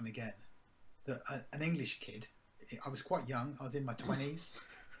ever happen again. That an English kid, I was quite young, I was in my 20s,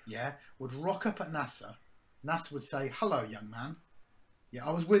 yeah, would rock up at NASA. NASA would say, hello, young man. Yeah,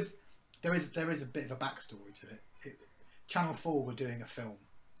 I was with, there is a bit of a backstory to it. Channel 4 were doing a film.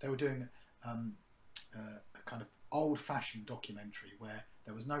 They were doing a kind of old-fashioned documentary where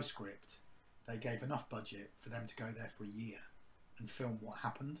there was no script. They gave enough budget for them to go there for a year and film what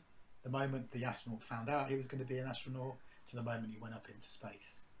happened. The moment the astronaut found out he was going to be an astronaut to the moment he went up into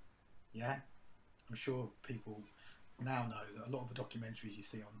space. Yeah? I'm sure people now know that a lot of the documentaries you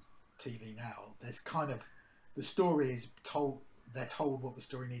see on TV now, there's kind of, the story is told, they're told what the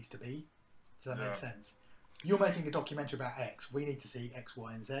story needs to be. Does that make sense? you're making a documentary about X. We need to see X,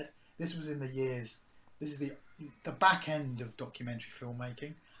 Y, and Z. This was in the years. This is the back end of documentary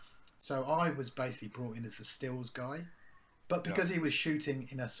filmmaking. So I was basically brought in as the stills guy, but because he was shooting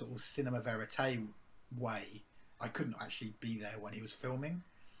in a sort of cinema verite way, I couldn't actually be there when he was filming.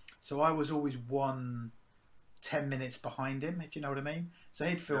 So I was always 10 minutes behind him, if you know what I mean. So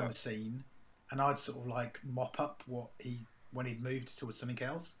he'd film a scene, and I'd sort of like mop up when he'd moved towards something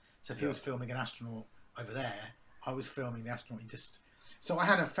else. So if he was filming an astronaut over there, I was filming the astronaut. So I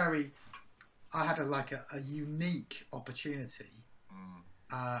had a unique opportunity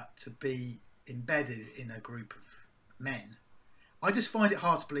to be embedded in a group of men. I just find it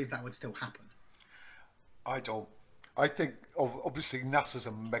hard to believe that would still happen. I don't. I think obviously NASA's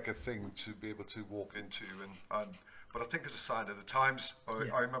a mega thing to be able to walk into, but I think it's a sign of the times.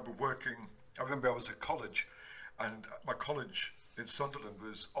 I remember I was at college, and my college in Sunderland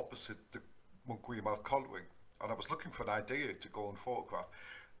was opposite the Monkwearmouth Colliery, and I was looking for an idea to go and photograph,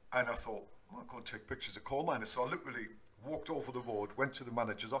 and I thought, I'll go and take pictures of coal miners. So I literally walked over the road, went to the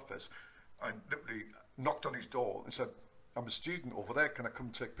manager's office, and literally knocked on his door and said, I'm a student over there, can I come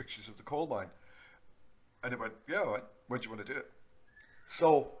take pictures of the coal mine? And he went, yeah, all right, when do you want to do it?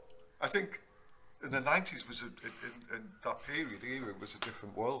 So I think in the 90s in that era was a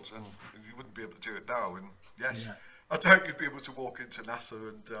different world, and you wouldn't be able to do it now. And yes, I doubt you'd be able to walk into NASA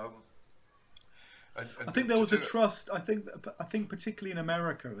and I think there was a trust. I think particularly in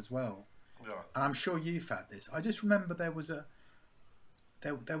America as well. Yeah. And I'm sure you've had this. I just remember there was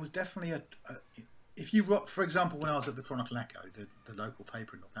definitely a if you rock, for example, when I was at the Chronicle Echo, the local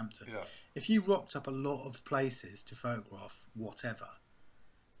paper in Northampton, if you rocked up a lot of places to photograph whatever,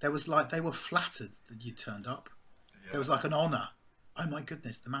 there was like, they were flattered that you turned up. There was like an honour. Oh my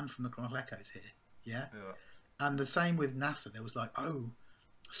goodness, the man from the Chronicle Echo is here. Yeah. And the same with NASA. There was like, oh,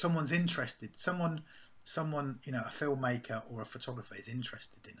 someone's interested. Someone, you know, a filmmaker or a photographer is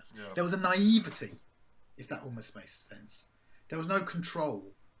interested in us. There was a naivety, if that almost makes sense. There was no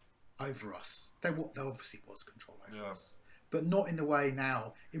control over us. There obviously was control over us, but not in the way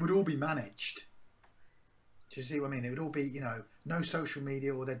now. It would all be managed. Do you see what I mean? It would all be, you know, no social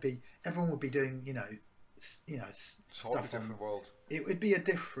media, or everyone would be doing, stuff different world. It would be a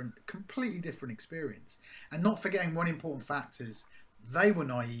completely different experience. And not forgetting one important fact is they were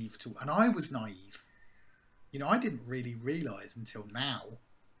naive too, and I was naive. You know, I didn't really realise until now,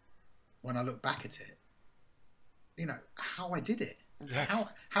 when I look back at it, you know, how I did it. Yes.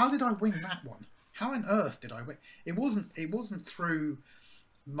 How did I wing that one? How on earth did I win? It wasn't through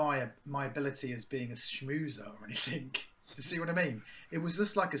my ability as being a schmoozer or anything. Do you see what I mean? It was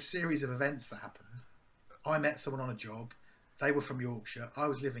just like a series of events that happened. I met someone on a job. They were from Yorkshire. I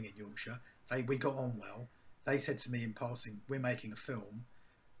was living in Yorkshire. We got on well. They said to me in passing, we're making a film.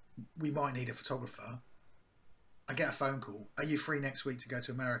 We might need a photographer. I get a phone call. Are you free next week to go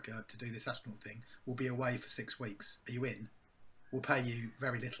to America to do this astronaut thing? We'll be away for 6 weeks. Are you in? We'll pay you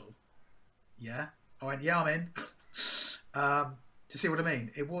very little. Yeah? I went, yeah, I'm in. Do you see what I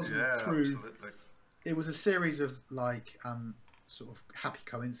mean? It wasn't through... Absolutely. It was a series of, like, sort of happy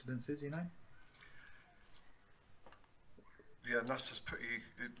coincidences, you know? Yeah, NASA's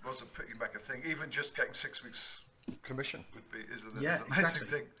it was a pretty mega thing. Even just getting 6 weeks commission is an amazing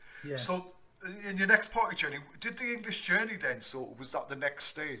thing. Yeah. So, in your next part of your journey, did the English journey then, was that the next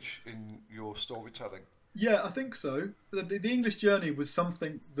stage in your storytelling? Yeah, I think so. The English journey was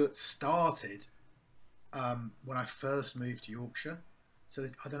something that started when I first moved to Yorkshire. So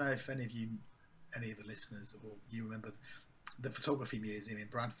I don't know if any of the listeners, or you remember the Photography Museum in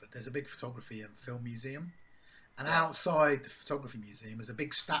Bradford. There's a big photography and film museum. And outside the Photography Museum is a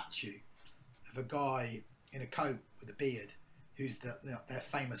big statue of a guy in a coat with a beard who's their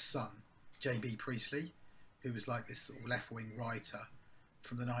famous son, J.B.Priestley, who was like this sort of left-wing writer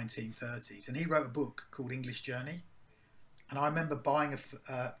from the 1930s. And he wrote a book called English Journey. And I remember going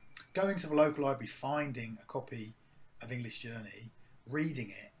to the local library, finding a copy of English Journey, reading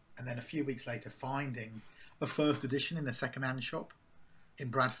it, and then a few weeks later finding a first edition in a second-hand shop in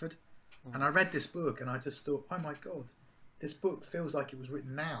Bradford. And I read this book and I just thought, oh my God, this book feels like it was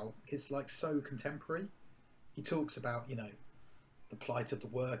written now. It's like so contemporary. He talks about, you know, the plight of the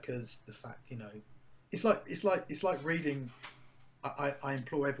workers, the fact, you know, it's like reading. I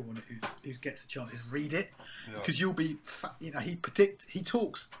implore everyone who gets a chance is read it, because you'll be, you know, he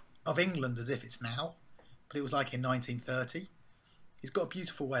talks of England as if it's now, but it was like in 1930. He's got a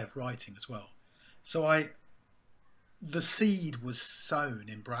beautiful way of writing as well. So the seed was sown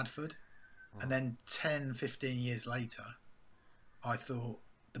in Bradford. And then 10, 15 years later, I thought,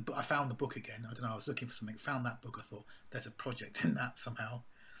 I found the book again. I don't know, I was looking for something, found that book. I thought, there's a project in that somehow.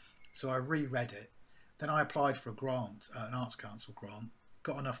 So I reread it. then I applied for a grant, an Arts Council grant,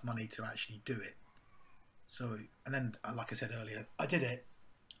 got enough money to actually do it. So, and then, like I said earlier, I did it,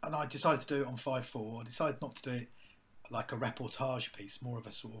 and I decided to do it on 5/4. I decided not to do it like a reportage piece, more of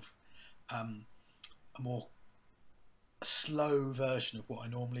a sort of a more slow version of what I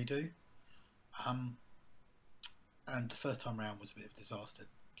normally do. And the first time round was a bit of a disaster.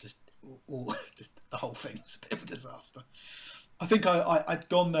 Just the whole thing was a bit of a disaster. I think I'd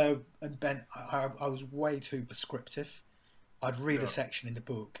gone there and I was way too prescriptive. I'd read a section in the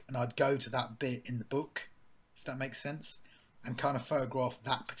book and I'd go to that bit in the book, if that makes sense, and kind of photograph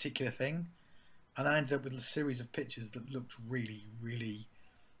that particular thing. And I ended up with a series of pictures that looked really, really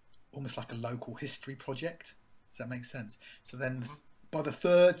almost like a local history project. Does that make sense? So then by the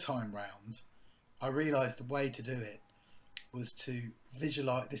third time round, I realised the way to do it was to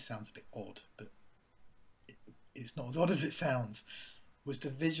visualise. This sounds a bit odd, but it's not as odd as it sounds. Was to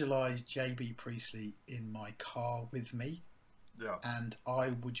visualise J.B.Priestley in my car with me, and I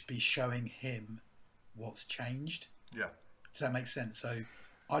would be showing him what's changed. Yeah, does that make sense? So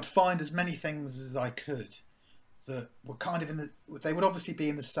I'd find as many things as I could that were kind of in the. They would obviously be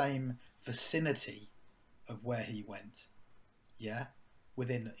in the same vicinity of where he went. Yeah,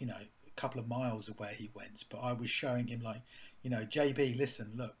 within a couple of miles of where he went, but I was showing him like, JB,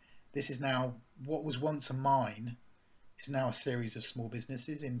 listen, look, this is now what was once a mine is now a series of small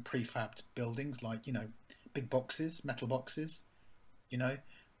businesses in prefabbed buildings, like, big boxes, metal boxes,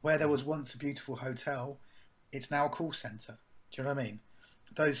 where there was once a beautiful hotel, it's now a call centre. Do you know what I mean?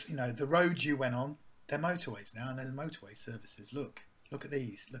 Those, the roads you went on, they're motorways now, and there's motorway services. Look at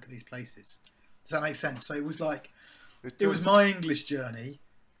these places. Does that make sense? So it was like, it was my English journey,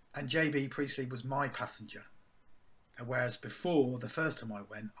 and J.B.Priestley was my passenger. Whereas before, the first time I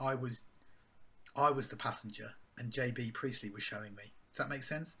went, I was the passenger, and J.B.Priestley was showing me. Does that make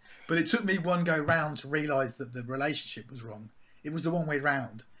sense? But it took me one go round to realise that the relationship was wrong. It was the one way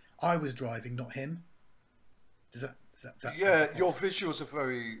round. I was driving, not him. Your visuals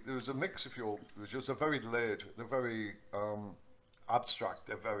are there was a mix of your visuals. They're very layered. They're very abstract.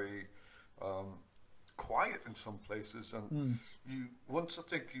 They're very quiet in some places, and once I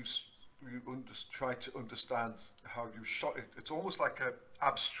think you try to understand how you shot it, it's almost like an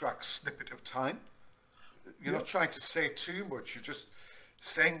abstract snippet of time. You're not trying to say too much. You're just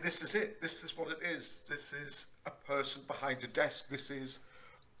saying, this is it. This is what it is. This is a person behind a desk. This is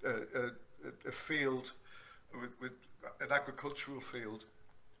a field with an agricultural field,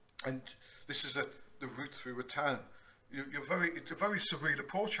 and this is the route through a town. It's a very surreal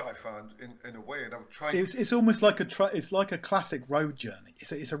approach, I found, in a way, and I'm trying. It's almost like it's like a classic road journey.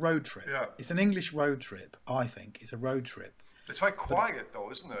 It's a road trip. Yeah. It's an English road trip. I think it's a road trip. It's very quiet,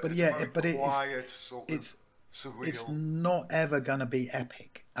 though, isn't it? But it's surreal. It's not ever going to be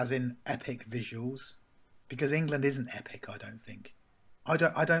epic, as in epic visuals, because England isn't epic. I don't think. I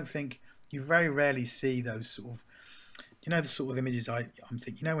don't think you very rarely see those sort of, the sort of images I'm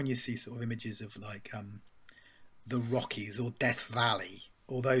thinking. When you see sort of images of like the Rockies or Death Valley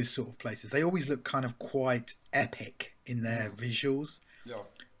or those sort of places, they always look kind of quite epic in their visuals. Yeah.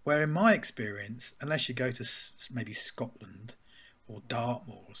 Where in my experience, unless you go to maybe Scotland or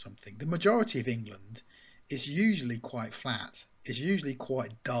Dartmoor or something, the majority of England is usually quite flat. It's usually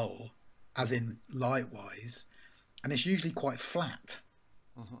quite dull, as in light-wise, and it's usually quite flat,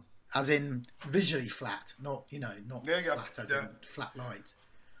 as in visually flat, not flat as in flat light.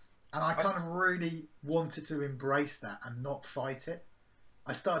 And I kind of really wanted to embrace that and not fight it.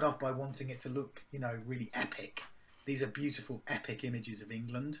 I started off by wanting it to look, really epic. These are beautiful, epic images of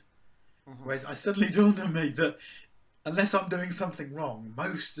England. Whereas I suddenly dawned on me that unless I'm doing something wrong,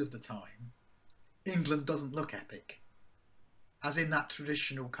 most of the time, England doesn't look epic. As in that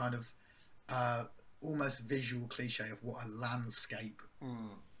traditional kind of almost visual cliche of what a landscape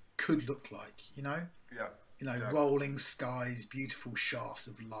could look like, rolling skies, beautiful shafts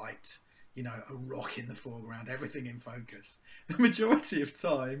of light, a rock in the foreground, everything in focus. The majority of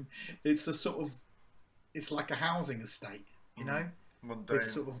time, it's a sort of, it's like a housing estate, Mundane.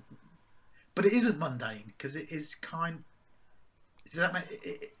 It's sort of, but it isn't mundane because it is does that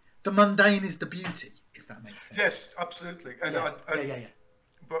make the mundane is the beauty, if that makes sense. Yes, absolutely. And yeah.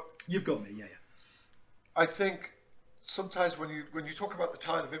 But you've got me, yeah. I think sometimes when you talk about the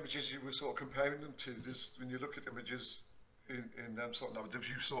kind of images you were sort of comparing them to, when you look at images in them sort of narratives,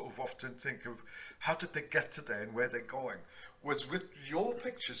 you sort of often think of how did they get to there and where they're going. Whereas with your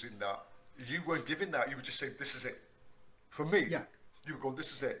pictures in that, you weren't giving that. You were just saying, this is it. For me, you were going,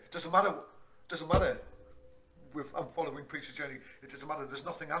 this is it. Doesn't matter. I'm following Preacher's journey. It doesn't matter. There's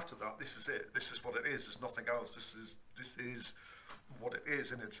nothing after that. This is it. This is what it is. There's nothing else. This is what it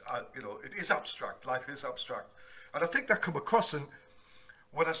is, and it's you know, it is abstract. Life is abstract, and I think that come across. And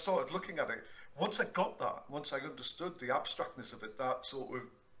when I started looking at it, once I got that, once I understood the abstractness of it, that sort of,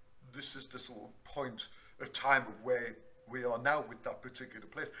 this is the sort of point of time of where we are now with that particular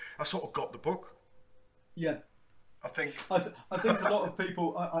place. I sort of got the book. Yeah. I think. I think a lot of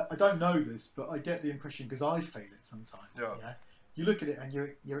people. I don't know this, but I get the impression because I feel it sometimes. Yeah. You look at it and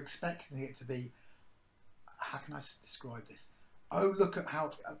you're expecting it to be. How can I describe this? Oh, look at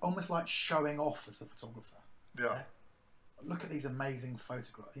how almost like showing off as a photographer. Yeah. Look at these amazing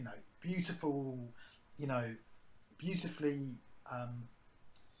photographs. You know, beautiful. You know, beautifully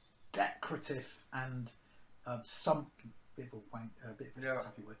decorative and some bit of a wank, a bit of a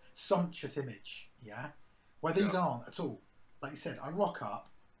crappy word, sumptuous image. Yeah. Where these aren't at all. Like you said, I rock up,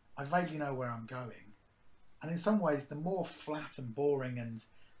 I vaguely know where I'm going, and in some ways, the more flat and boring and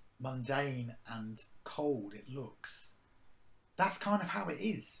mundane and cold it looks, that's kind of how it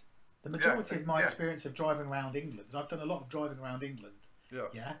is. The majority of my experience of driving around England, and I've done a lot of driving around England,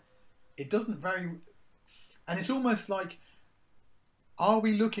 it doesn't very... And it's almost like, are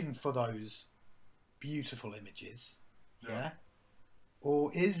we looking for those beautiful images? Yeah?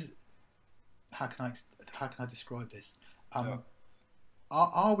 Or is... How can I describe this? Are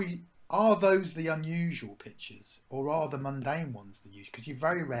those the unusual pictures, or are the mundane ones the usual? Because you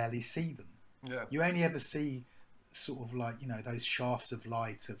very rarely see them. Yeah. You only ever see sort of like, you know, those shafts of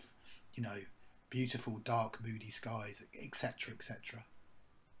light of, you know, beautiful dark moody skies, etc., etc.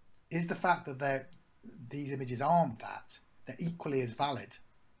 Is the fact that these images aren't that, they're equally as valid?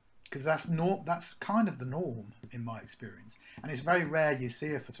 Because that's kind of the norm in my experience, and it's very rare you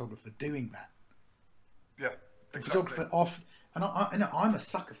see a photographer doing that. Yeah, exactly. Photographer and I'm a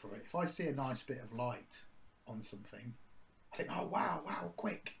sucker for it. If I see a nice bit of light on something, I think, oh wow,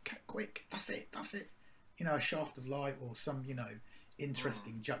 quick, that's it. You know, a shaft of light or some, you know,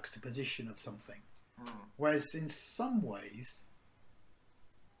 interesting juxtaposition of something. Whereas in some ways,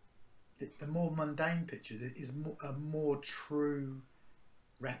 the more mundane pictures is a more true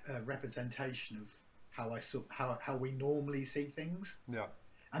representation of how we normally see things. Yeah,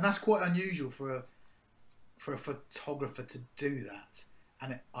 and that's quite unusual for a photographer to do that.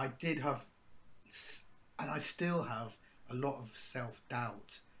 And I did have, and I still have, a lot of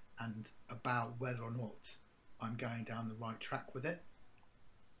self-doubt and about whether or not I'm going down the right track with it.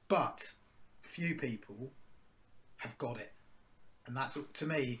 But a few people have got it, and that's, to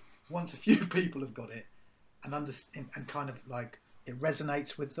me, once a few people have got it and kind of like it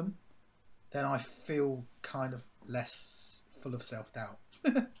resonates with them, then I feel kind of less full of self-doubt.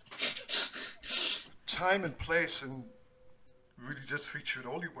 Time and place and really does feature in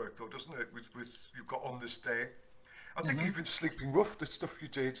all your work, though, doesn't it? With you've got On This Day. I think even Sleeping Rough, the stuff you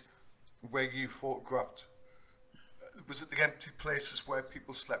did where you photographed, was it the empty places where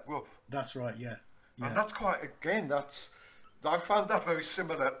people slept rough? That's right, yeah. And that's quite, again, I found that very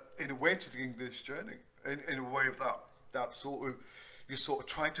similar in a way to the English journey, in a way of that sort of, you're sort of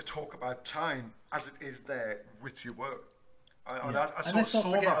trying to talk about time as it is there with your work. And I sort of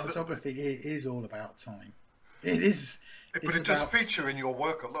saw that. Photography is all about time. It is. But it does feature in your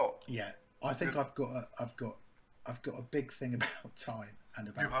work a lot. Yeah, I think I've got a big thing about time and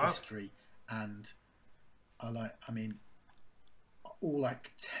about history, and all I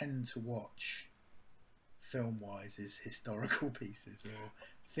tend to watch film-wise is historical pieces or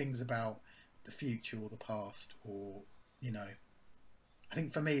things about the future or the past, or, you know, I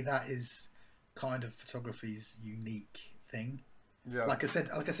think for me that is kind of photography's unique thing. Yeah. Like I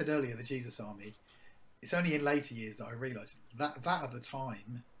said earlier, the Jesus Army. It's only in later years that I realised that at the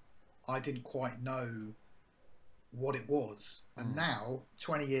time I didn't quite know what it was, and now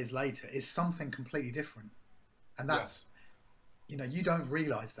 20 years later it's something completely different, and that's you know, you don't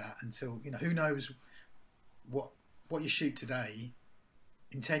realise that until, you know, who knows what you shoot today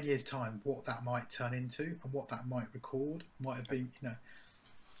in 10 years time, what that might turn into and what that might record might have been, you know.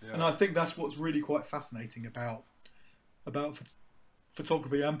 And I think that's what's really quite fascinating about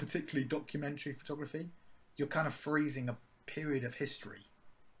photography, and particularly documentary photography. You're kind of freezing a period of history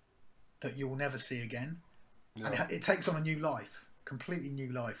that you'll never see again. And it takes on a new life, completely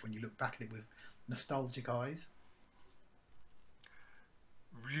new life, when you look back at it with nostalgic eyes.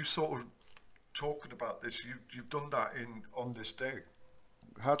 You sort of talking about this, you've done that in On This Day.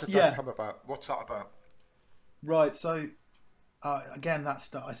 How did that come about? What's that about? Right, so again, I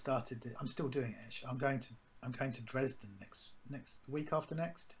started. I'm still doing it. I'm going to Dresden next week after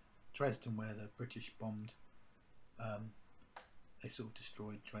next. Dresden, where the British bombed. They sort of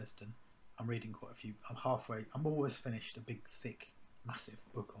destroyed Dresden. I'm reading quite a few. I'm almost finished a big, thick, massive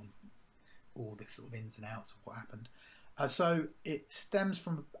book on all the sort of ins and outs of what happened. So it stems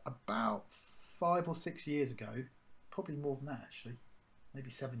from about 5 or 6 years ago, probably more than that actually, maybe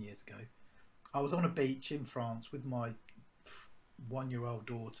 7 years ago. I was on a beach in France with my 1-year-old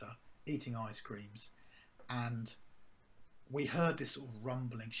daughter eating ice creams, and we heard this sort of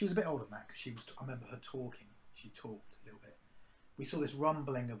rumbling. She was a bit older than that because I remember her talking. She talked a little bit. We saw this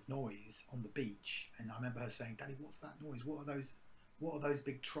rumbling of noise on the beach, and I remember her saying, "Daddy, what's that noise? What are those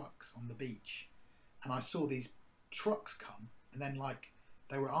big trucks on the beach?" And I saw these trucks come, and then like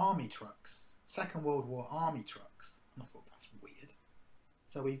they were army trucks, Second World War army trucks, and I thought that's weird.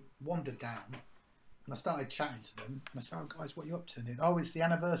 So we wandered down, and I started chatting to them, and I said, "Oh guys, what are you up to?" And they, "Oh, it's the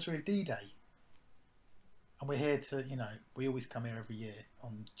anniversary of D-Day, and we're here to, we always come here every year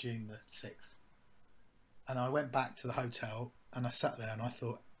on June the 6th." And I went back to the hotel, and I sat there, and I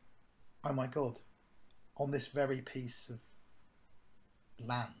thought, "Oh my God, on this very piece of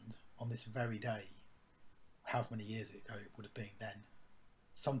land, on this very day, however many years ago it would have been then,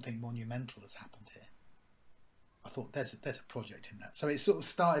 something monumental has happened here." I thought there's a project in that. So it sort of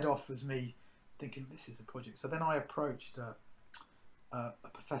started off as me thinking this is a project. So then I approached a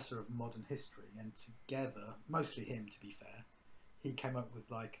professor of modern history, and together, mostly him to be fair, he came up with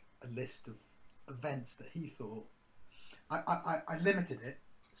like a list of events that he thought. I limited it,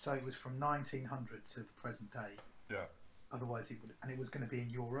 so it was from 1900 to the present day. Yeah. Otherwise, it was going to be in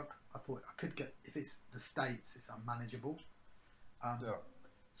Europe. I thought I could get, if it's the States, it's unmanageable. Yeah.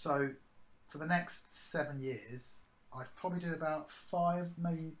 So for the next 7 years, I probably do about 5,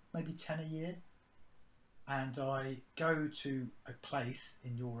 maybe 10 a year, and I go to a place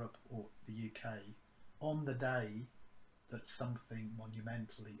in Europe or the UK on the day that something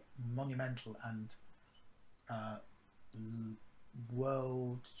monumental and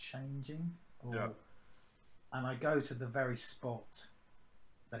world changing, and I go to the very spot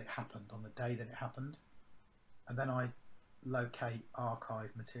that it happened, on the day that it happened, and then I locate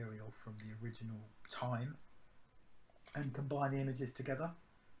archive material from the original time and combine the images together.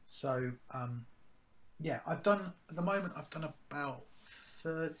 So I've done, at the moment I've done about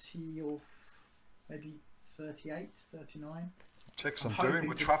 30 or maybe 38, 39. Takes some doing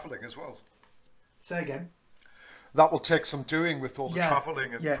with travelling as well. Say again. That will take some doing with all the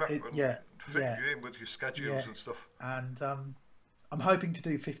travelling and prep and fitting you in with your schedules and stuff. And I'm hoping to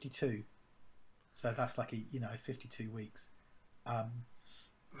do 52. So that's like 52 weeks.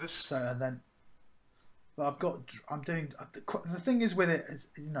 So and then, but I'm doing, the thing is with it is,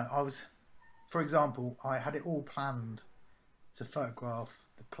 for example, I had it all planned to photograph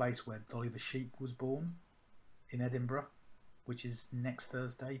the place where Dolly the sheep was born in Edinburgh, which is next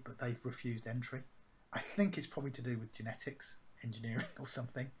Thursday, but they've refused entry. I think it's probably to do with genetics, engineering or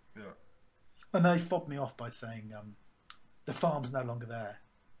something. Yeah. And they fobbed me off by saying the farm's no longer there,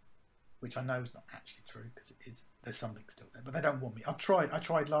 which I know is not actually true, because it is. There's something still there, but they don't want me. I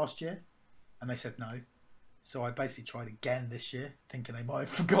tried last year, and they said no. So I basically tried again this year, thinking they might have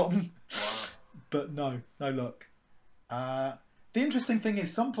forgotten. But no luck. The interesting thing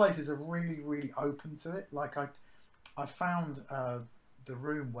is some places are really, really open to it. Like I found the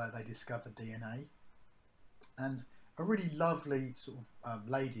room where they discovered DNA, and a really lovely sort of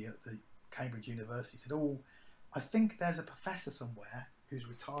lady at the Cambridge University said, "Oh, I think there's a professor somewhere who's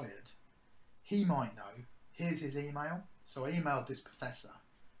retired. He might know. Here's his email." So I emailed this professor,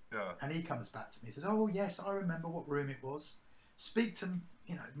 and he comes back to me and says, "Oh yes, I remember what room it was. Speak to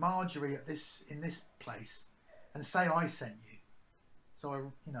Marjorie in this place, and say I sent you." So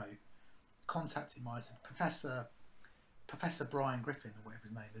I contacted I said, Professor Brian Griffin, or whatever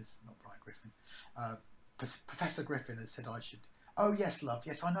his name is, not Brian Griffin. Professor Griffin has said I should. "Oh yes, love.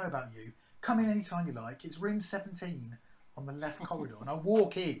 Yes, I know about you. Come in anytime you like. It's room 17 on the left corridor." And I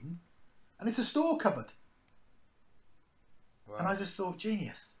walk in, and it's a store cupboard. Wow. And I just thought,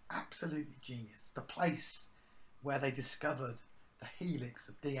 genius, absolutely genius. The place where they discovered the helix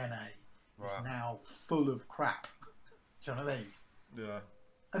of DNA is now full of crap. Do you know what I mean? Yeah.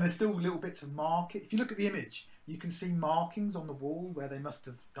 And there's still little bits of marking. If you look at the image, you can see markings on the wall where they must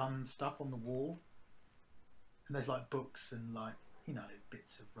have done stuff on the wall. And there's like books and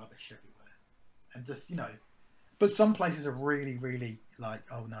bits of rubbish everywhere. And just, but some places are really, really like,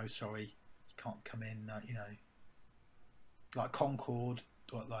 "Oh no, sorry, you can't come in," like Concord,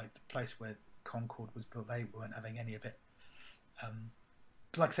 or like the place where Concord was built, they weren't having any of it.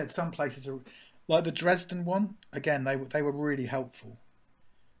 Like I said, some places are, like the Dresden one, again, they were really helpful.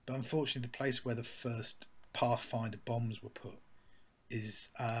 But unfortunately, the place where the first Pathfinder bombs were put is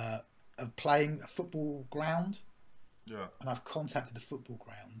a football ground. Yeah. And I've contacted the football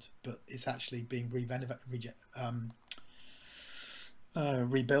ground, but it's actually being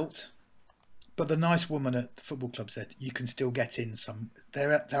rebuilt. But the nice woman at the football club said you can still get in some.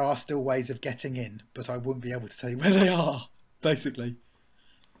 There are still ways of getting in, but I wouldn't be able to tell you where they are, basically.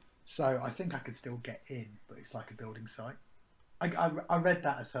 So I think I could still get in, but it's like a building site. I read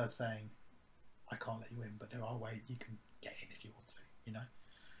that as her saying, I can't let you in, but there are ways you can get in if you want to, you know?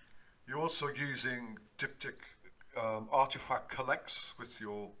 You're also using diptych artifact collects with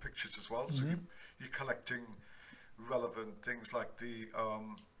your pictures as well. So you're collecting relevant things like the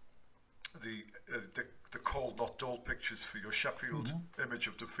cold not dull pictures for your Sheffield image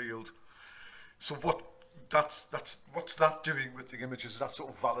of the field. So what's that doing with the images? Is that sort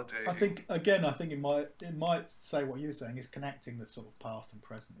of validating? I think it might say what you're saying is connecting the sort of past and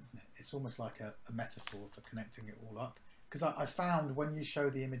present, isn't it? It's almost like a metaphor for connecting it all up. Because I found when you show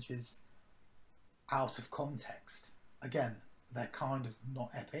the images out of context, again, they're kind of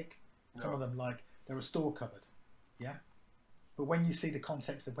not epic. Some of them, like, they're a store cupboard, yeah? But when you see the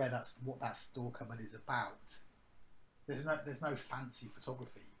context of what that store cupboard is about, there's no fancy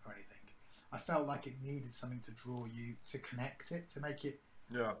photography or anything. I felt like it needed something to draw you, to connect it, to make it,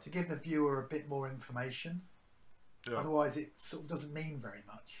 to give the viewer a bit more information. Yeah. Otherwise, it sort of doesn't mean very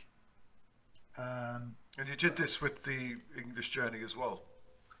much. And you did this with the English Journey as well.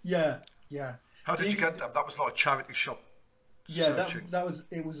 Yeah, yeah. How did you get them? That was like a charity shop. Yeah, that was.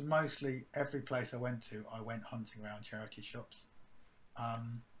 It was mostly every place I went to. I went hunting around charity shops,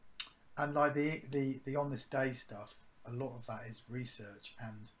 and like the on this day stuff. A lot of that is research,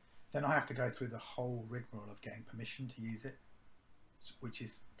 and then I have to go through the whole rigmarole of getting permission to use it, which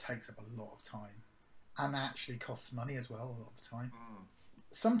takes up a lot of time, and actually costs money as well a lot of the time.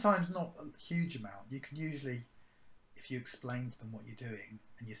 Sometimes not a huge amount. You can usually, if you explain to them what you're doing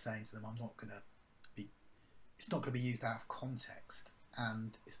and you're saying to them, it's not going to be used out of context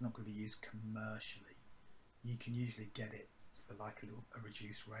and it's not going to be used commercially, you can usually get it for like a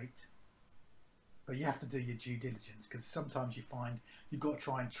reduced rate. But you have to do your due diligence, because sometimes you find you've got to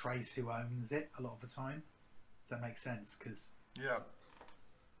try and trace who owns it a lot of the time. Does that make sense?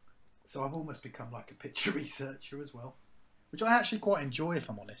 So I've almost become like a picture researcher as well, which I actually quite enjoy, if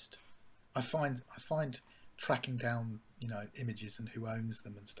I'm honest. I find tracking down, images and who owns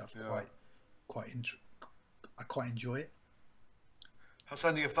them and stuff I quite enjoy it. Has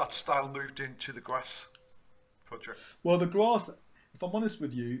any of that style moved into the grass project? Well, the grass, if I'm honest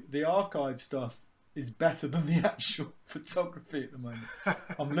with you, the archive stuff is better than the actual photography at the moment.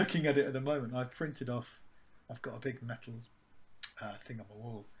 I'm looking at it at the moment. I've got a big metal thing on my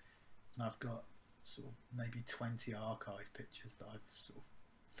wall, and I've got sort of maybe 20 archive pictures that I've sort of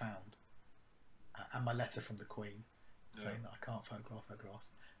found, and my letter from the Queen saying that I can't photograph her grass.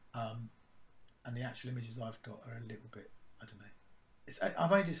 And the actual images I've got are a little bit, I don't know.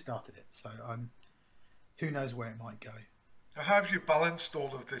 I've only just started it, so who knows where it might go. How have you balanced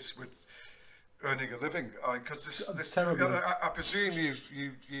all of this with earning a living? Because I presume you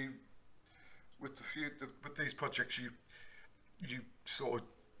with these projects you sort of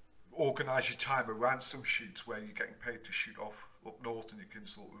organise your time around some shoots where you're getting paid to shoot off up north, and you can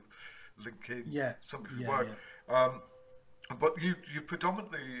sort of link in some of your work. Yeah. But you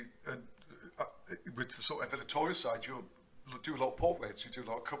predominantly, with the sort of editorial side, you do a lot of portraits, you do a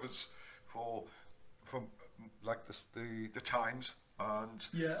lot of covers from like the Times, and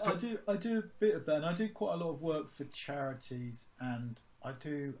I do a bit of that, and I do quite a lot of work for charities, and I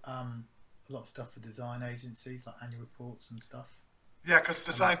do a lot of stuff for design agencies, like annual reports and stuff. Yeah, because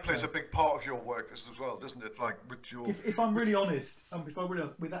design plays a big part of your work as well, doesn't it? Like with your. If I'm really honest,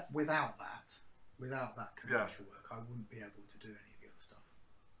 without that commercial work, I wouldn't be able to do any of the other stuff,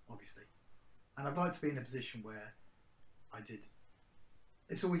 obviously. And I'd like to be in a position where I did.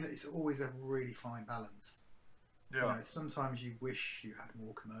 It's always a really fine balance. Yeah. Sometimes you wish you had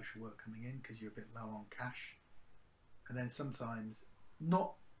more commercial work coming in because you're a bit low on cash, and then sometimes,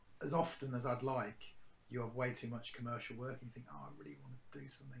 not as often as I'd like, you have way too much commercial work, and you think, oh, I really want to do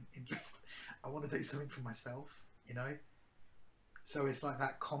something interesting. I want to do something for myself, So it's like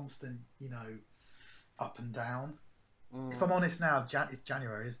that constant, up and down. If I'm honest now, it's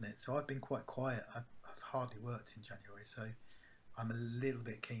January, isn't it? So I've been quite quiet. I've hardly worked in January, so I'm a little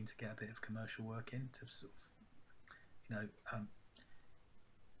bit keen to get a bit of commercial work in to sort of,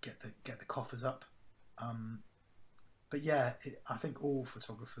 get the coffers up. But yeah, I think all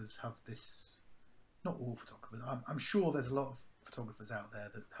photographers have this. Not all photographers. I'm sure there's a lot of photographers out there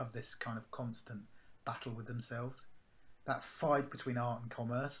that have this kind of constant battle with themselves. That fight between art and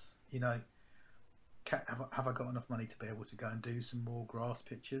commerce. Have I got enough money to be able to go and do some more grass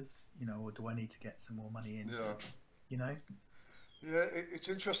pictures? Or do I need to get some more money in? Yeah. Yeah, it's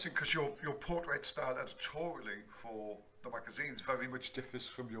interesting because your portrait style editorially for the magazines very much differs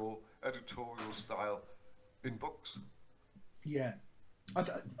from your editorial style in books. Yeah.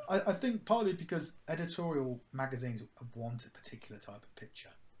 I think partly because editorial magazines want a particular type of picture.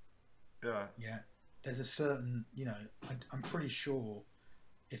 Yeah. Yeah. There's a certain, I'm pretty sure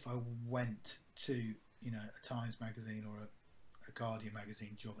if I went to, a Times magazine or a Guardian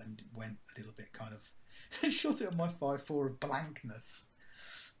magazine job and went a little bit kind of shot it on my 5.4 of blankness,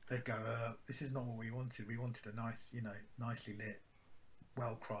 they'd go, this is not what we wanted. We wanted a nice, nicely lit,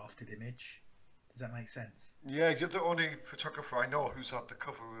 well-crafted image. Does that make sense? Yeah, you're the only photographer I know who's had the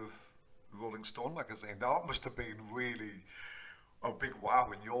cover of Rolling Stone magazine. That must have been really a big wow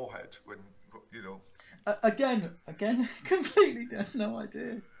in your head when, Again, completely no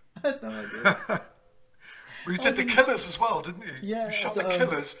idea. I had no idea. Well, you did the Killers as well, didn't you? Yeah, You shot the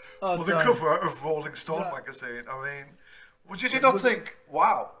Killers for the cover of Rolling Stone magazine. I mean, did you not think,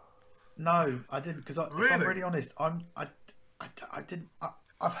 wow? No, I didn't, because Really? if I'm really honest, I didn't.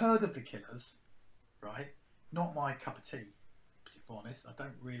 I've heard of the Killers, right? Not my cup of tea, to be honest.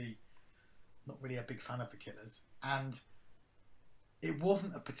 Not really a big fan of the Killers, and it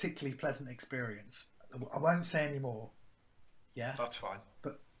wasn't a particularly pleasant experience. I won't say any more. Yeah, That's fine.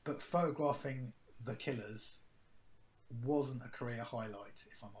 But photographing the Killers wasn't a career highlight,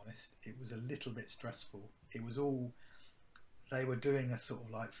 if I'm honest. It was a little bit stressful. It was all, they were doing a sort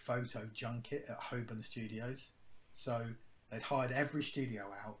of like photo junket at Holborn Studios. So they'd hired every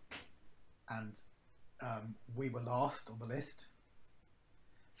studio out, and we were last on the list.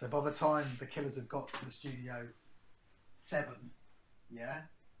 So by the time the Killers had got to the studio 7, yeah.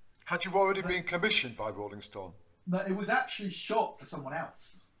 Had you already been commissioned by Rolling Stone? No, it was actually shot for someone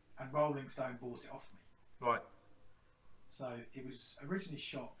else, and Rolling Stone bought it off me. Right. So it was originally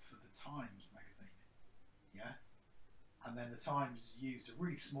shot for the Times magazine, yeah? And then the Times used a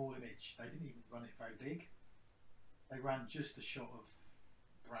really small image. They didn't even run it very big. They ran just a shot of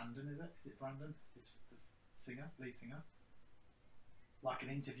Brandon, is it? Is it Brandon? Is the singer, lead singer? Like an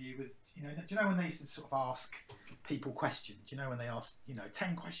interview with, do you know when they used to sort of ask people questions? Do you know when they asked,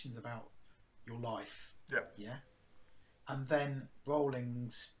 10 questions about your life? Yeah. Yeah. And then Rolling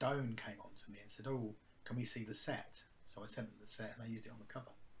Stone came on to me and said, "Oh, can we see the set?" So I sent them the set, and they used it on the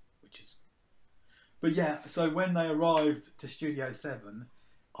cover, which is. But yeah, so when they arrived to Studio 7,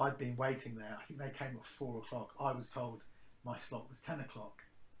 I'd been waiting there. I think they came at 4 o'clock. I was told my slot was 10 o'clock.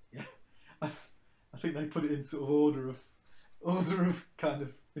 Yeah, I think they put it in sort of order of kind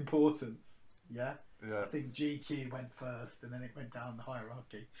of importance. Yeah. Yeah. I think GQ went first, and then it went down the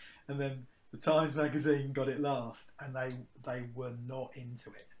hierarchy, and then the Times magazine got it last, and they were not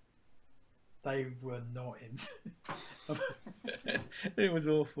into it. They were not into it. It was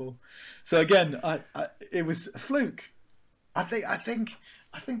awful. So again, it was a fluke. I think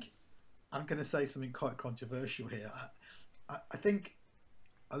I'm going to say something quite controversial here. I think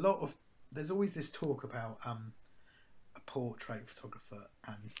a lot of, there's always this talk about a portrait photographer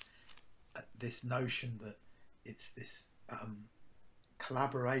and this notion that it's this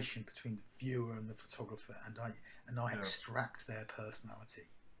collaboration between the viewer and the photographer, and I extract their personality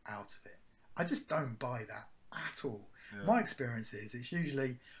out of it. I just don't buy that at all. Yeah. My experience is it's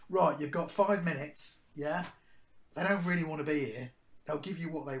usually, right, you've got 5 minutes, yeah? They don't really want to be here. They'll give you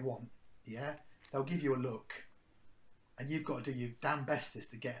what they want, yeah? They'll give you a look, and you've got to do your damn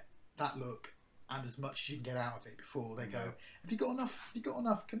bestest to get that look and as much as you can get out of it before they go, have you got enough? Have you got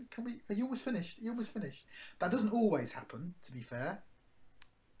enough? Can we, are you almost finished? Are you almost finished? That doesn't always happen, to be fair.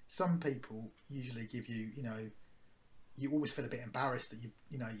 Some people usually give you, you always feel a bit embarrassed that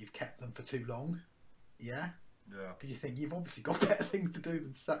you've kept them for too long. Yeah? Yeah. Because you think you've obviously got better things to do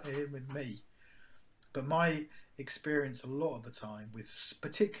than sat here with me. But my experience a lot of the time with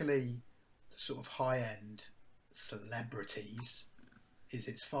particularly sort of high-end celebrities is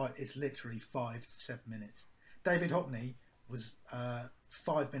it's literally 5 to 7 minutes. David Hockney was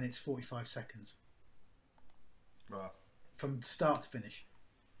 5 minutes 45 seconds. Right. From start to finish.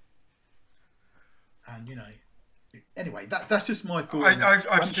 And anyway, that's just my thought.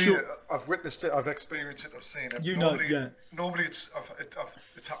 I've seen it. I've witnessed it. I've experienced it. I've seen it. Normally it's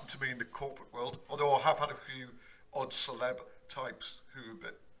happened to me in the corporate world. Although I have had a few odd celeb types who are a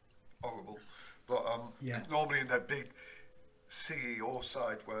bit horrible. But normally in that big CEO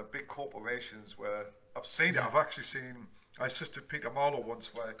side, where big corporations, where I've seen it. I've actually seen. I assisted Peter Marlowe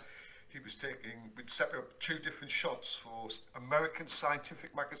once, where he was we'd set up 2 different shots for American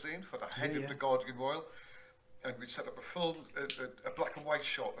Scientific magazine for the head of the Guardian Royal, and we'd set up a film, a black and white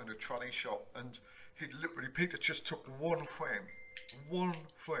shot and a tranny shot, and Peter just took one frame, and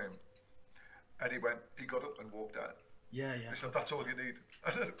he got up and walked out. Yeah. He said, "That's all you need."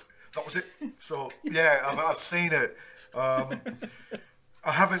 That was it. So yeah, I've seen it. I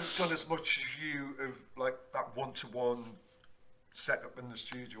haven't done as much as you of like that one-to-one setup in the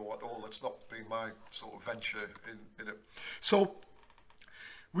studio at all. That's not been my sort of venture in it. So,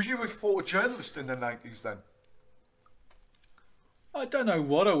 were you a photojournalist in the 90s then? I don't know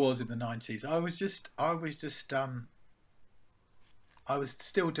what I was in the 90s. I was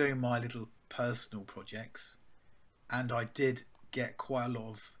still doing my little personal projects, and I did get quite a lot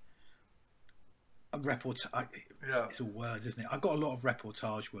of Yeah. it's all words, isn't it? I got a lot of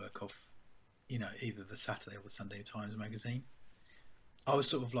reportage work off, either the Saturday or the Sunday Times magazine. I was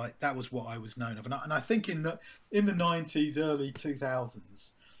sort of like, that was what I was known of, and I think in the 90s, early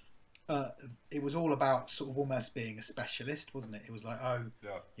 2000s, it was all about sort of almost being a specialist, wasn't it? It was like, oh,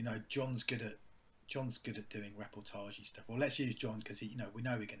 Yeah. John's good at doing reportage stuff, or let's use John because we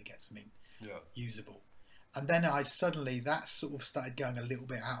know we're going to get something usable. And then that sort of started going a little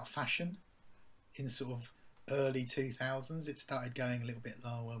bit out of fashion in sort of early 2000s. It started going a little bit,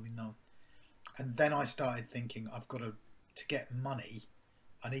 oh well, we know. And then I started thinking, I've got to get money,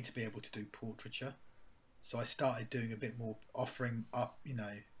 I need to be able to do portraiture. So I started doing a bit more, offering up,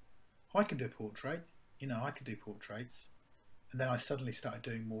 I can do a portrait, I can do portraits. And then I suddenly started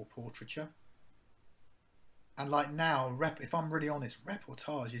doing more portraiture. And like now, if I'm really honest,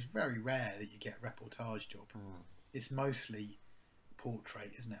 reportage is very rare that you get a reportage job. It's mostly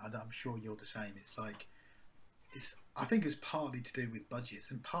portrait, isn't it? I'm sure you're the same. It's like, I think it's partly to do with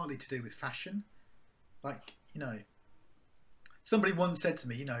budgets and partly to do with fashion. Like, somebody once said to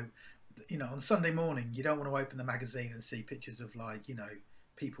me, on Sunday morning, you don't want to open the magazine and see pictures of like,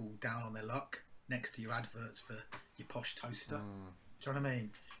 people down on their luck next to your adverts for your posh toaster. Do you know what I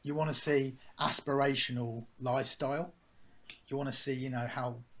mean? You want to see aspirational lifestyle. You want to see,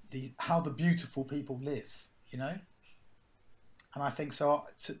 how the beautiful people live, And I think so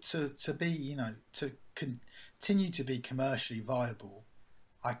to be, to continue to be commercially viable,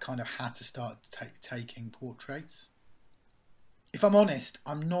 I kind of had to start taking portraits. If I'm honest,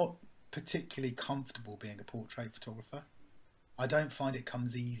 I'm not particularly comfortable being a portrait photographer. I don't find it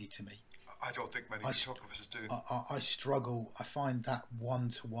comes easy to me. I don't think many photographers do. I struggle. I find that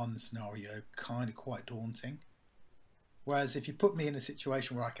one-to-one scenario kind of quite daunting. Whereas if you put me in a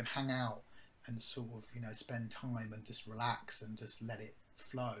situation where I can hang out and sort of, spend time and just relax and just let it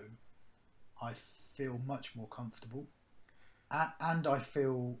flow, I feel much more comfortable. And I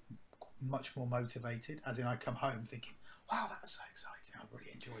feel much more motivated, as in I come home thinking, wow, that was so exciting. I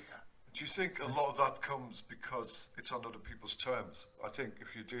really enjoyed that. Do you think a lot of that comes because it's on other people's terms? I think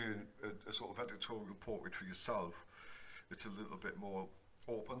if you're doing a sort of editorial portrait for yourself, it's a little bit more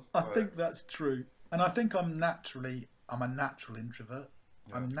open. I think that's true. And I think I'm a natural introvert.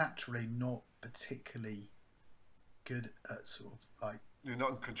 Yeah. I'm naturally not particularly good at sort of like... You're not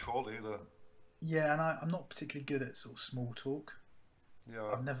in control either. Yeah, and I'm not particularly good at sort of small talk. Yeah.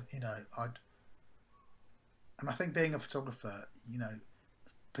 I've never, and I think being a photographer,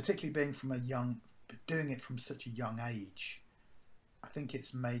 particularly being doing it from such a young age, I think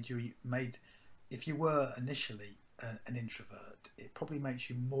it's made, if you were initially an introvert, it probably makes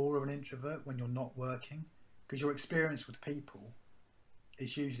you more of an introvert when you're not working, because your experience with people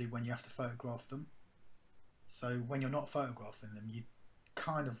is usually when you have to photograph them. So when you're not photographing them,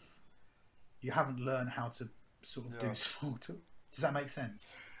 you haven't learned how to sort of do small talk. Does that make sense?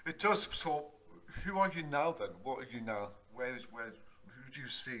 It does. So who are you now then? What are you now? Who do you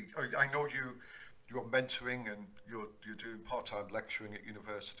see? I know you're mentoring and you're doing part-time lecturing at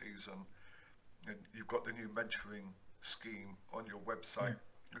universities and you've got the new mentoring scheme on your website.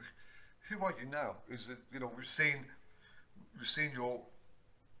 Yeah. Who are you now? Is it, we've seen your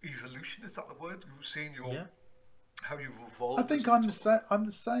evolution, is that the word? We've seen your how you've evolved. I think I'm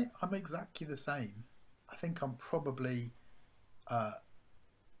the same. I'm exactly the same. I think I'm probably I'm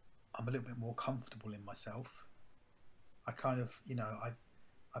a little bit more comfortable in myself. I kind of,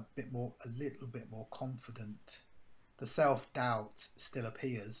 I'm a little bit more confident. The self-doubt still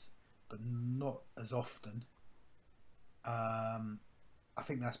appears, but not as often. I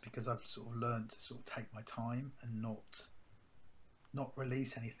think that's because I've sort of learned to sort of take my time and not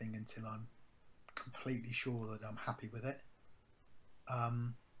release anything until I'm completely sure that I'm happy with it.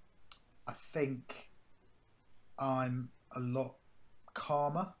 I think I'm a lot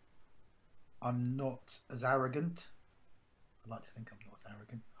calmer. I'm not as arrogant. I'd like to think I'm not as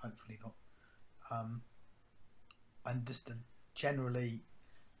arrogant. Hopefully not. I'm just generally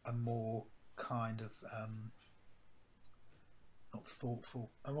a more kind of not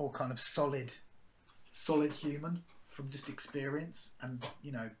thoughtful, a more kind of solid human from just experience and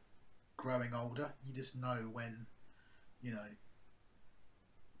growing older. You just know when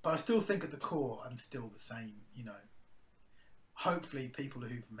But I still think at the core, I'm still the same. You know, hopefully, people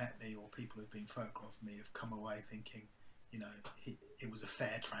who've met me or people who've been photographed me have come away thinking, you know, it was a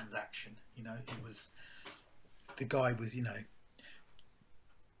fair transaction. You know, the guy was, you know,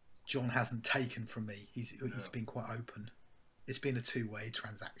 John hasn't taken from me. He's been quite open. It's been a two-way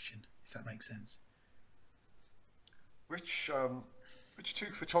transaction, if that makes sense. Which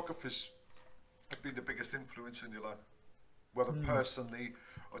two photographers have been the biggest influence in your life, whether personally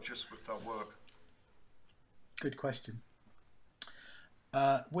or just with their work? Good question.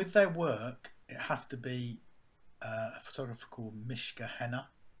 With their work, it has to be a photographer called Mishka Henna,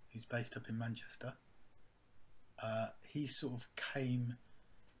 who's based up in Manchester. He sort of came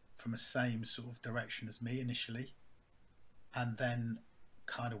from the same sort of direction as me initially, and then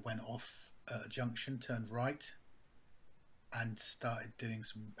kind of went off at a junction, turned right, and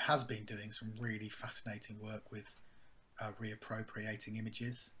has been doing some really fascinating work with reappropriating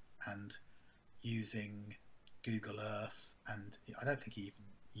images and using Google Earth, and I don't think he even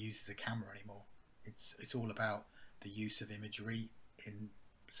uses a camera anymore. It's all about the use of imagery in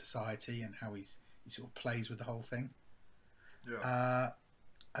society and how he sort of plays with the whole thing. Yeah.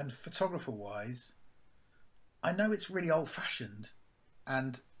 And photographer wise, I know it's really old fashioned,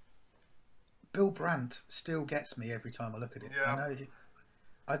 and Bill Brandt still gets me every time I look at it. Yeah. I know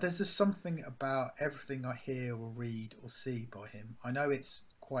there's just something about everything I hear or read or see by him. I know it's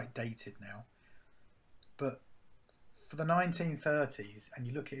quite dated now, but for the 1930s, and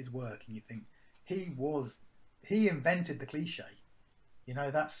you look at his work and you think he invented the cliche. You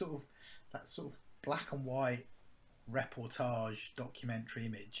know, that sort of black and white reportage documentary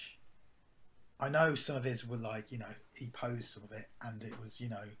image. I know some of his were like, you know, he posed some of it and it was, you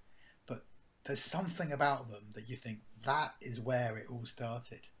know, but there's something about them that you think that is where it all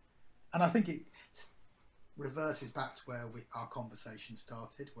started. And I think it reverses back to where our conversation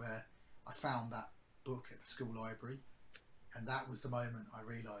started, where I found that book at the school library, and that was the moment I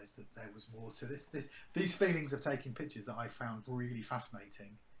realised that there was more to this. These feelings of taking pictures that I found really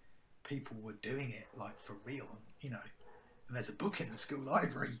fascinating. People were doing it like for real, you know, and there's a book in the school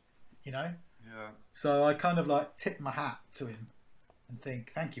library, you know. Yeah. So I kind of like tip my hat to him and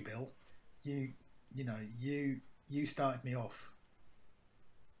think, thank you, Bill. You started me off.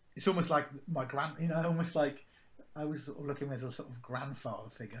 It's almost like almost like I was sort of looking as a sort of grandfather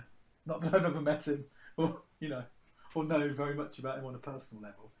figure. Not that I've ever met him, or you know, or know very much about him on a personal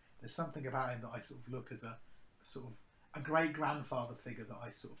level. There's something about him that I sort of look as a sort of a great grandfather figure that I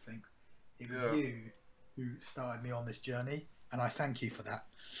sort of think it was you who started me on this journey, and I thank you for that.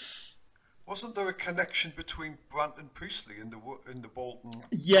 Wasn't there a connection between Brandt and Priestley in the Bolton?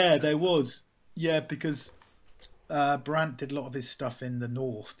 Yeah, there was. Yeah, because Brandt did a lot of his stuff in the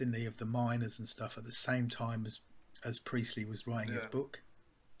north, didn't he, of the miners and stuff, at the same time as Priestley was writing his book.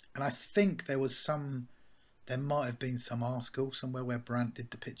 And I think there might have been some article somewhere where Brandt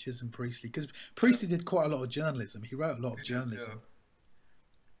did the pictures and Priestley, because Priestley did quite a lot of journalism. He wrote a lot of journalism.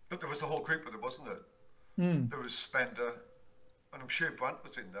 But there was a whole group of them, wasn't there? There was Spender, and I'm sure Brandt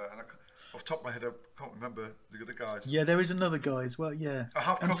was in there. And off the top of my head, I can't remember the other guys. Yeah, there is another guy as well. Yeah, I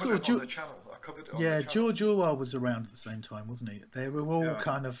have covered it on the channel. I covered it on the channel. George Orwell was around at the same time, wasn't he? They were all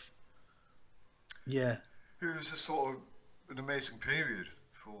kind of. Yeah. It was a sort of an amazing period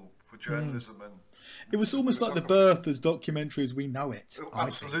for journalism and. It was almost like the birth as documentary as we know it.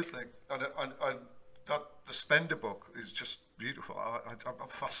 Absolutely, and that the Spender book is just beautiful. I'm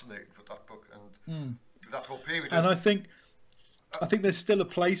fascinated with that book and that whole period. And I think there's still a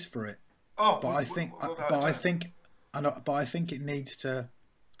place for it. Oh, but I think it needs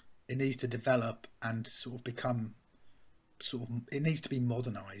to develop and sort of become it needs to be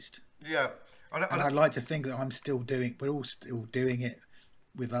modernised. Yeah, and I'd like to think that we're all still doing it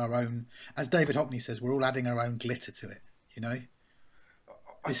with our own, as David Hockney says, we're all adding our own glitter to it, you know.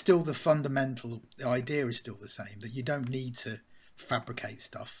 It's still the idea is still the same, that you don't need to fabricate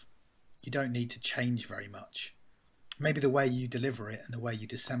stuff, you don't need to change very much. Maybe the way you deliver it and the way you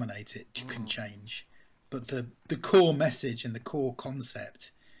disseminate it can change, but the core message and the core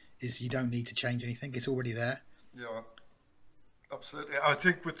concept is you don't need to change anything, it's already there. Yeah, absolutely. I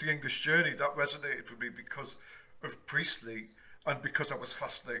think with the English journey that resonated with me because of Priestley, and because I was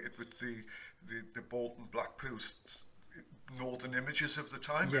fascinated with the Bolton Blackpool northern images of the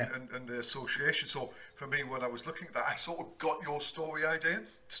time and the association. So for me, when I was looking at that, I sort of got your story idea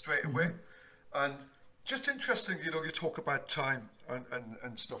straight away. And just interesting, you know, you talk about time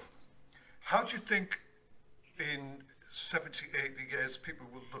and stuff. How do you think in 70, 80 years people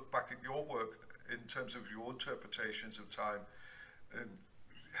will look back at your work in terms of your interpretations of time? And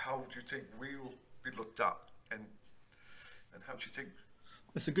how do you think we will be looked at? And how do you think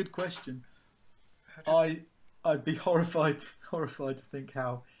That's a good question. How do I'd be horrified to think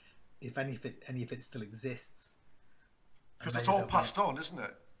how, if any of it still exists. Because it's all passed on, isn't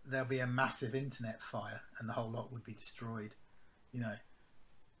it? There'll be a massive internet fire, and the whole lot would be destroyed. You know,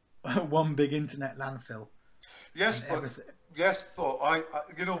 one big internet landfill. Yes, but I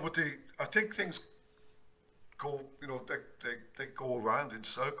you know, I think things go, you know, they go around in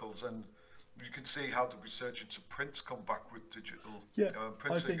circles, and you can see how the resurgence of print's come back with digital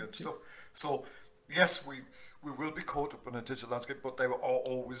printing and stuff. So yes, we will be caught up in a digital landscape, but there are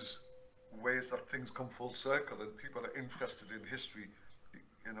always ways that things come full circle, and people are interested in history,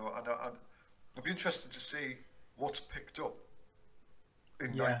 you know, and I'd be interested to see what's picked up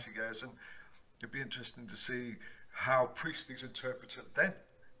in 90 years, and it'd be interesting to see how Priestley's interpreted then,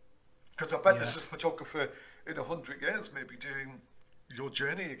 because I bet there's a photographer in 100 years maybe doing your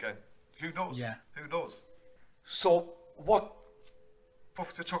journey again. Who knows? Yeah. Who knows? So what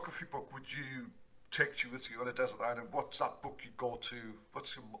photography book would you take you with you on a desert island? What's that book you go to?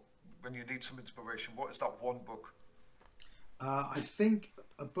 When you need some inspiration, what is that one book? I think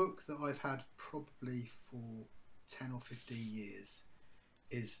a book that I've had probably for 10 or 15 years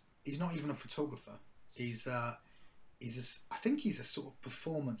is, he's not even a photographer. I think he's a sort of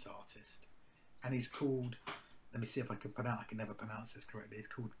performance artist, and he's called, let me see if I can pronounce, I can never pronounce this correctly. It's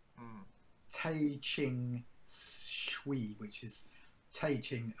called Tehching Shui, which is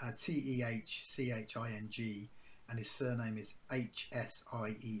Tehching, Tehching, and his surname is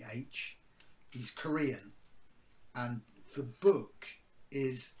Hsieh. He's Korean, and the book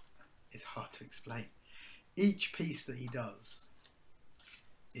is hard to explain. Each piece that he does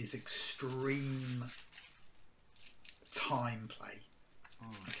is extreme time play.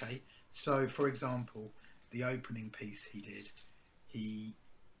 Okay, so for example, the opening piece he did, he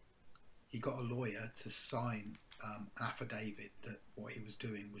got a lawyer to sign an affidavit that what he was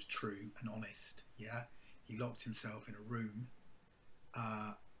doing was true and honest. Yeah, he locked himself in a room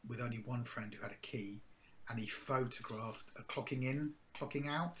with only one friend who had a key, and he photographed a clocking in, clocking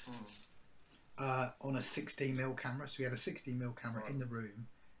out on a 16mm camera. So he had a 16mm camera in the room,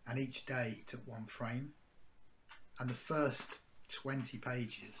 and each day he took one frame, and the first 20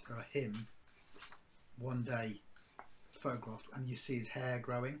 pages are him one day photographed, and you see his hair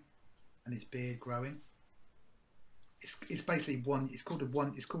growing and his beard growing. It's basically it's called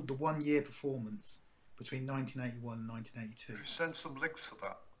the 1 year performance between 1981 and 1982. You send some links for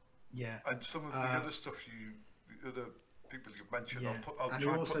that. Yeah. And some of the other stuff the other people you've mentioned, I'll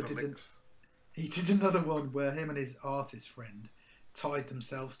try and put the links. He did another one where him and his artist friend tied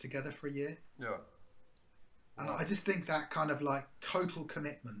themselves together for a year. Yeah. And I just think that kind of like total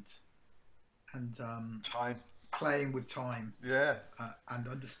commitment and time, playing with time, and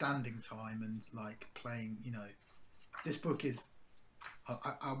understanding time, and like playing, you know, this book is,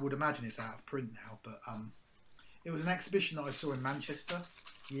 I would imagine it's out of print now, but it was an exhibition that I saw in Manchester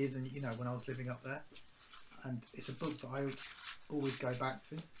years, and you know, when I was living up there, and it's a book that I always go back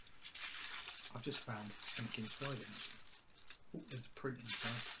to. I've just found something inside it. Oh, there's a print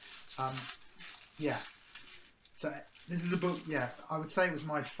inside. Yeah. So this is a book. Yeah, I would say it was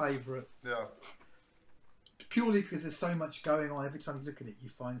my favourite. Yeah. Purely because there's so much going on. Every time you look at it, you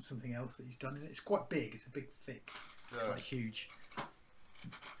find something else that he's done in it. It's quite big. It's a big, thick. It's like huge.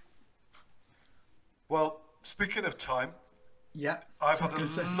 Well, speaking of time. Yeah. I've had a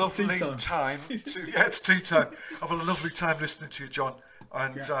lovely time to. Yeah, it's tea time. I've had a lovely time listening to you, John,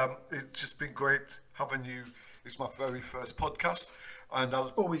 and it's just been great having you. It's my very first podcast. And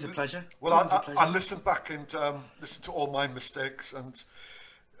always a pleasure. Well, I listen back and listen to all my mistakes and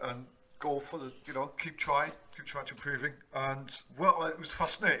go for the, you know, keep trying to improving. And well, it was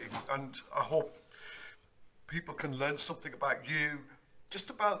fascinating, and I hope people can learn something about you, just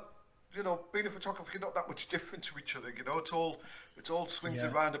about, you know, being a photographer. You're not that much different to each other, you know. It's all swings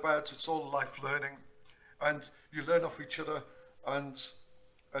and roundabouts. It's all life learning, and you learn off each other, and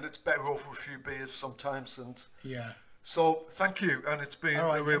it's better over a few beers sometimes. And so thank you, and it's been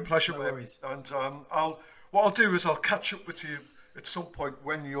a real pleasure, mate. And what I'll do is I'll catch up with you at some point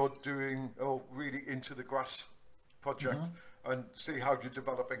when you're doing really into the grass project, and see how you're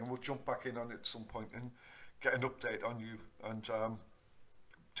developing, and we'll jump back in on it at some point and get an update on you, and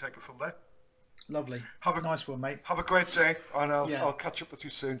take it from there. Lovely. Have a nice one, mate. Have a great day, and I'll catch up with you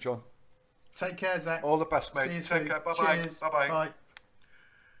soon, John. Take care, Zach. All the best, mate. Take care. Bye-bye. Bye-bye. Bye.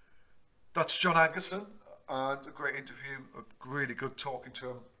 That's John Angerson. A great interview, really good talking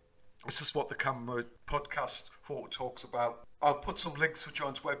to him. This is what the Camera Podcast Photo Talks about. I'll put some links for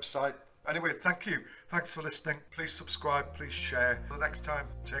John's website. Anyway, thank you. Thanks for listening. Please subscribe, please share. Until next time,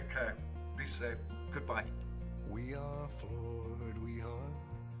 take care. Be safe. Goodbye. We are floored, we are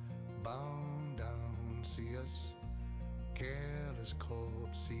us, careless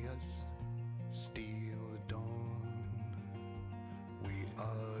corpse, see us, steal the dawn. We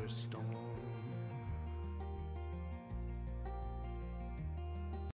are storm.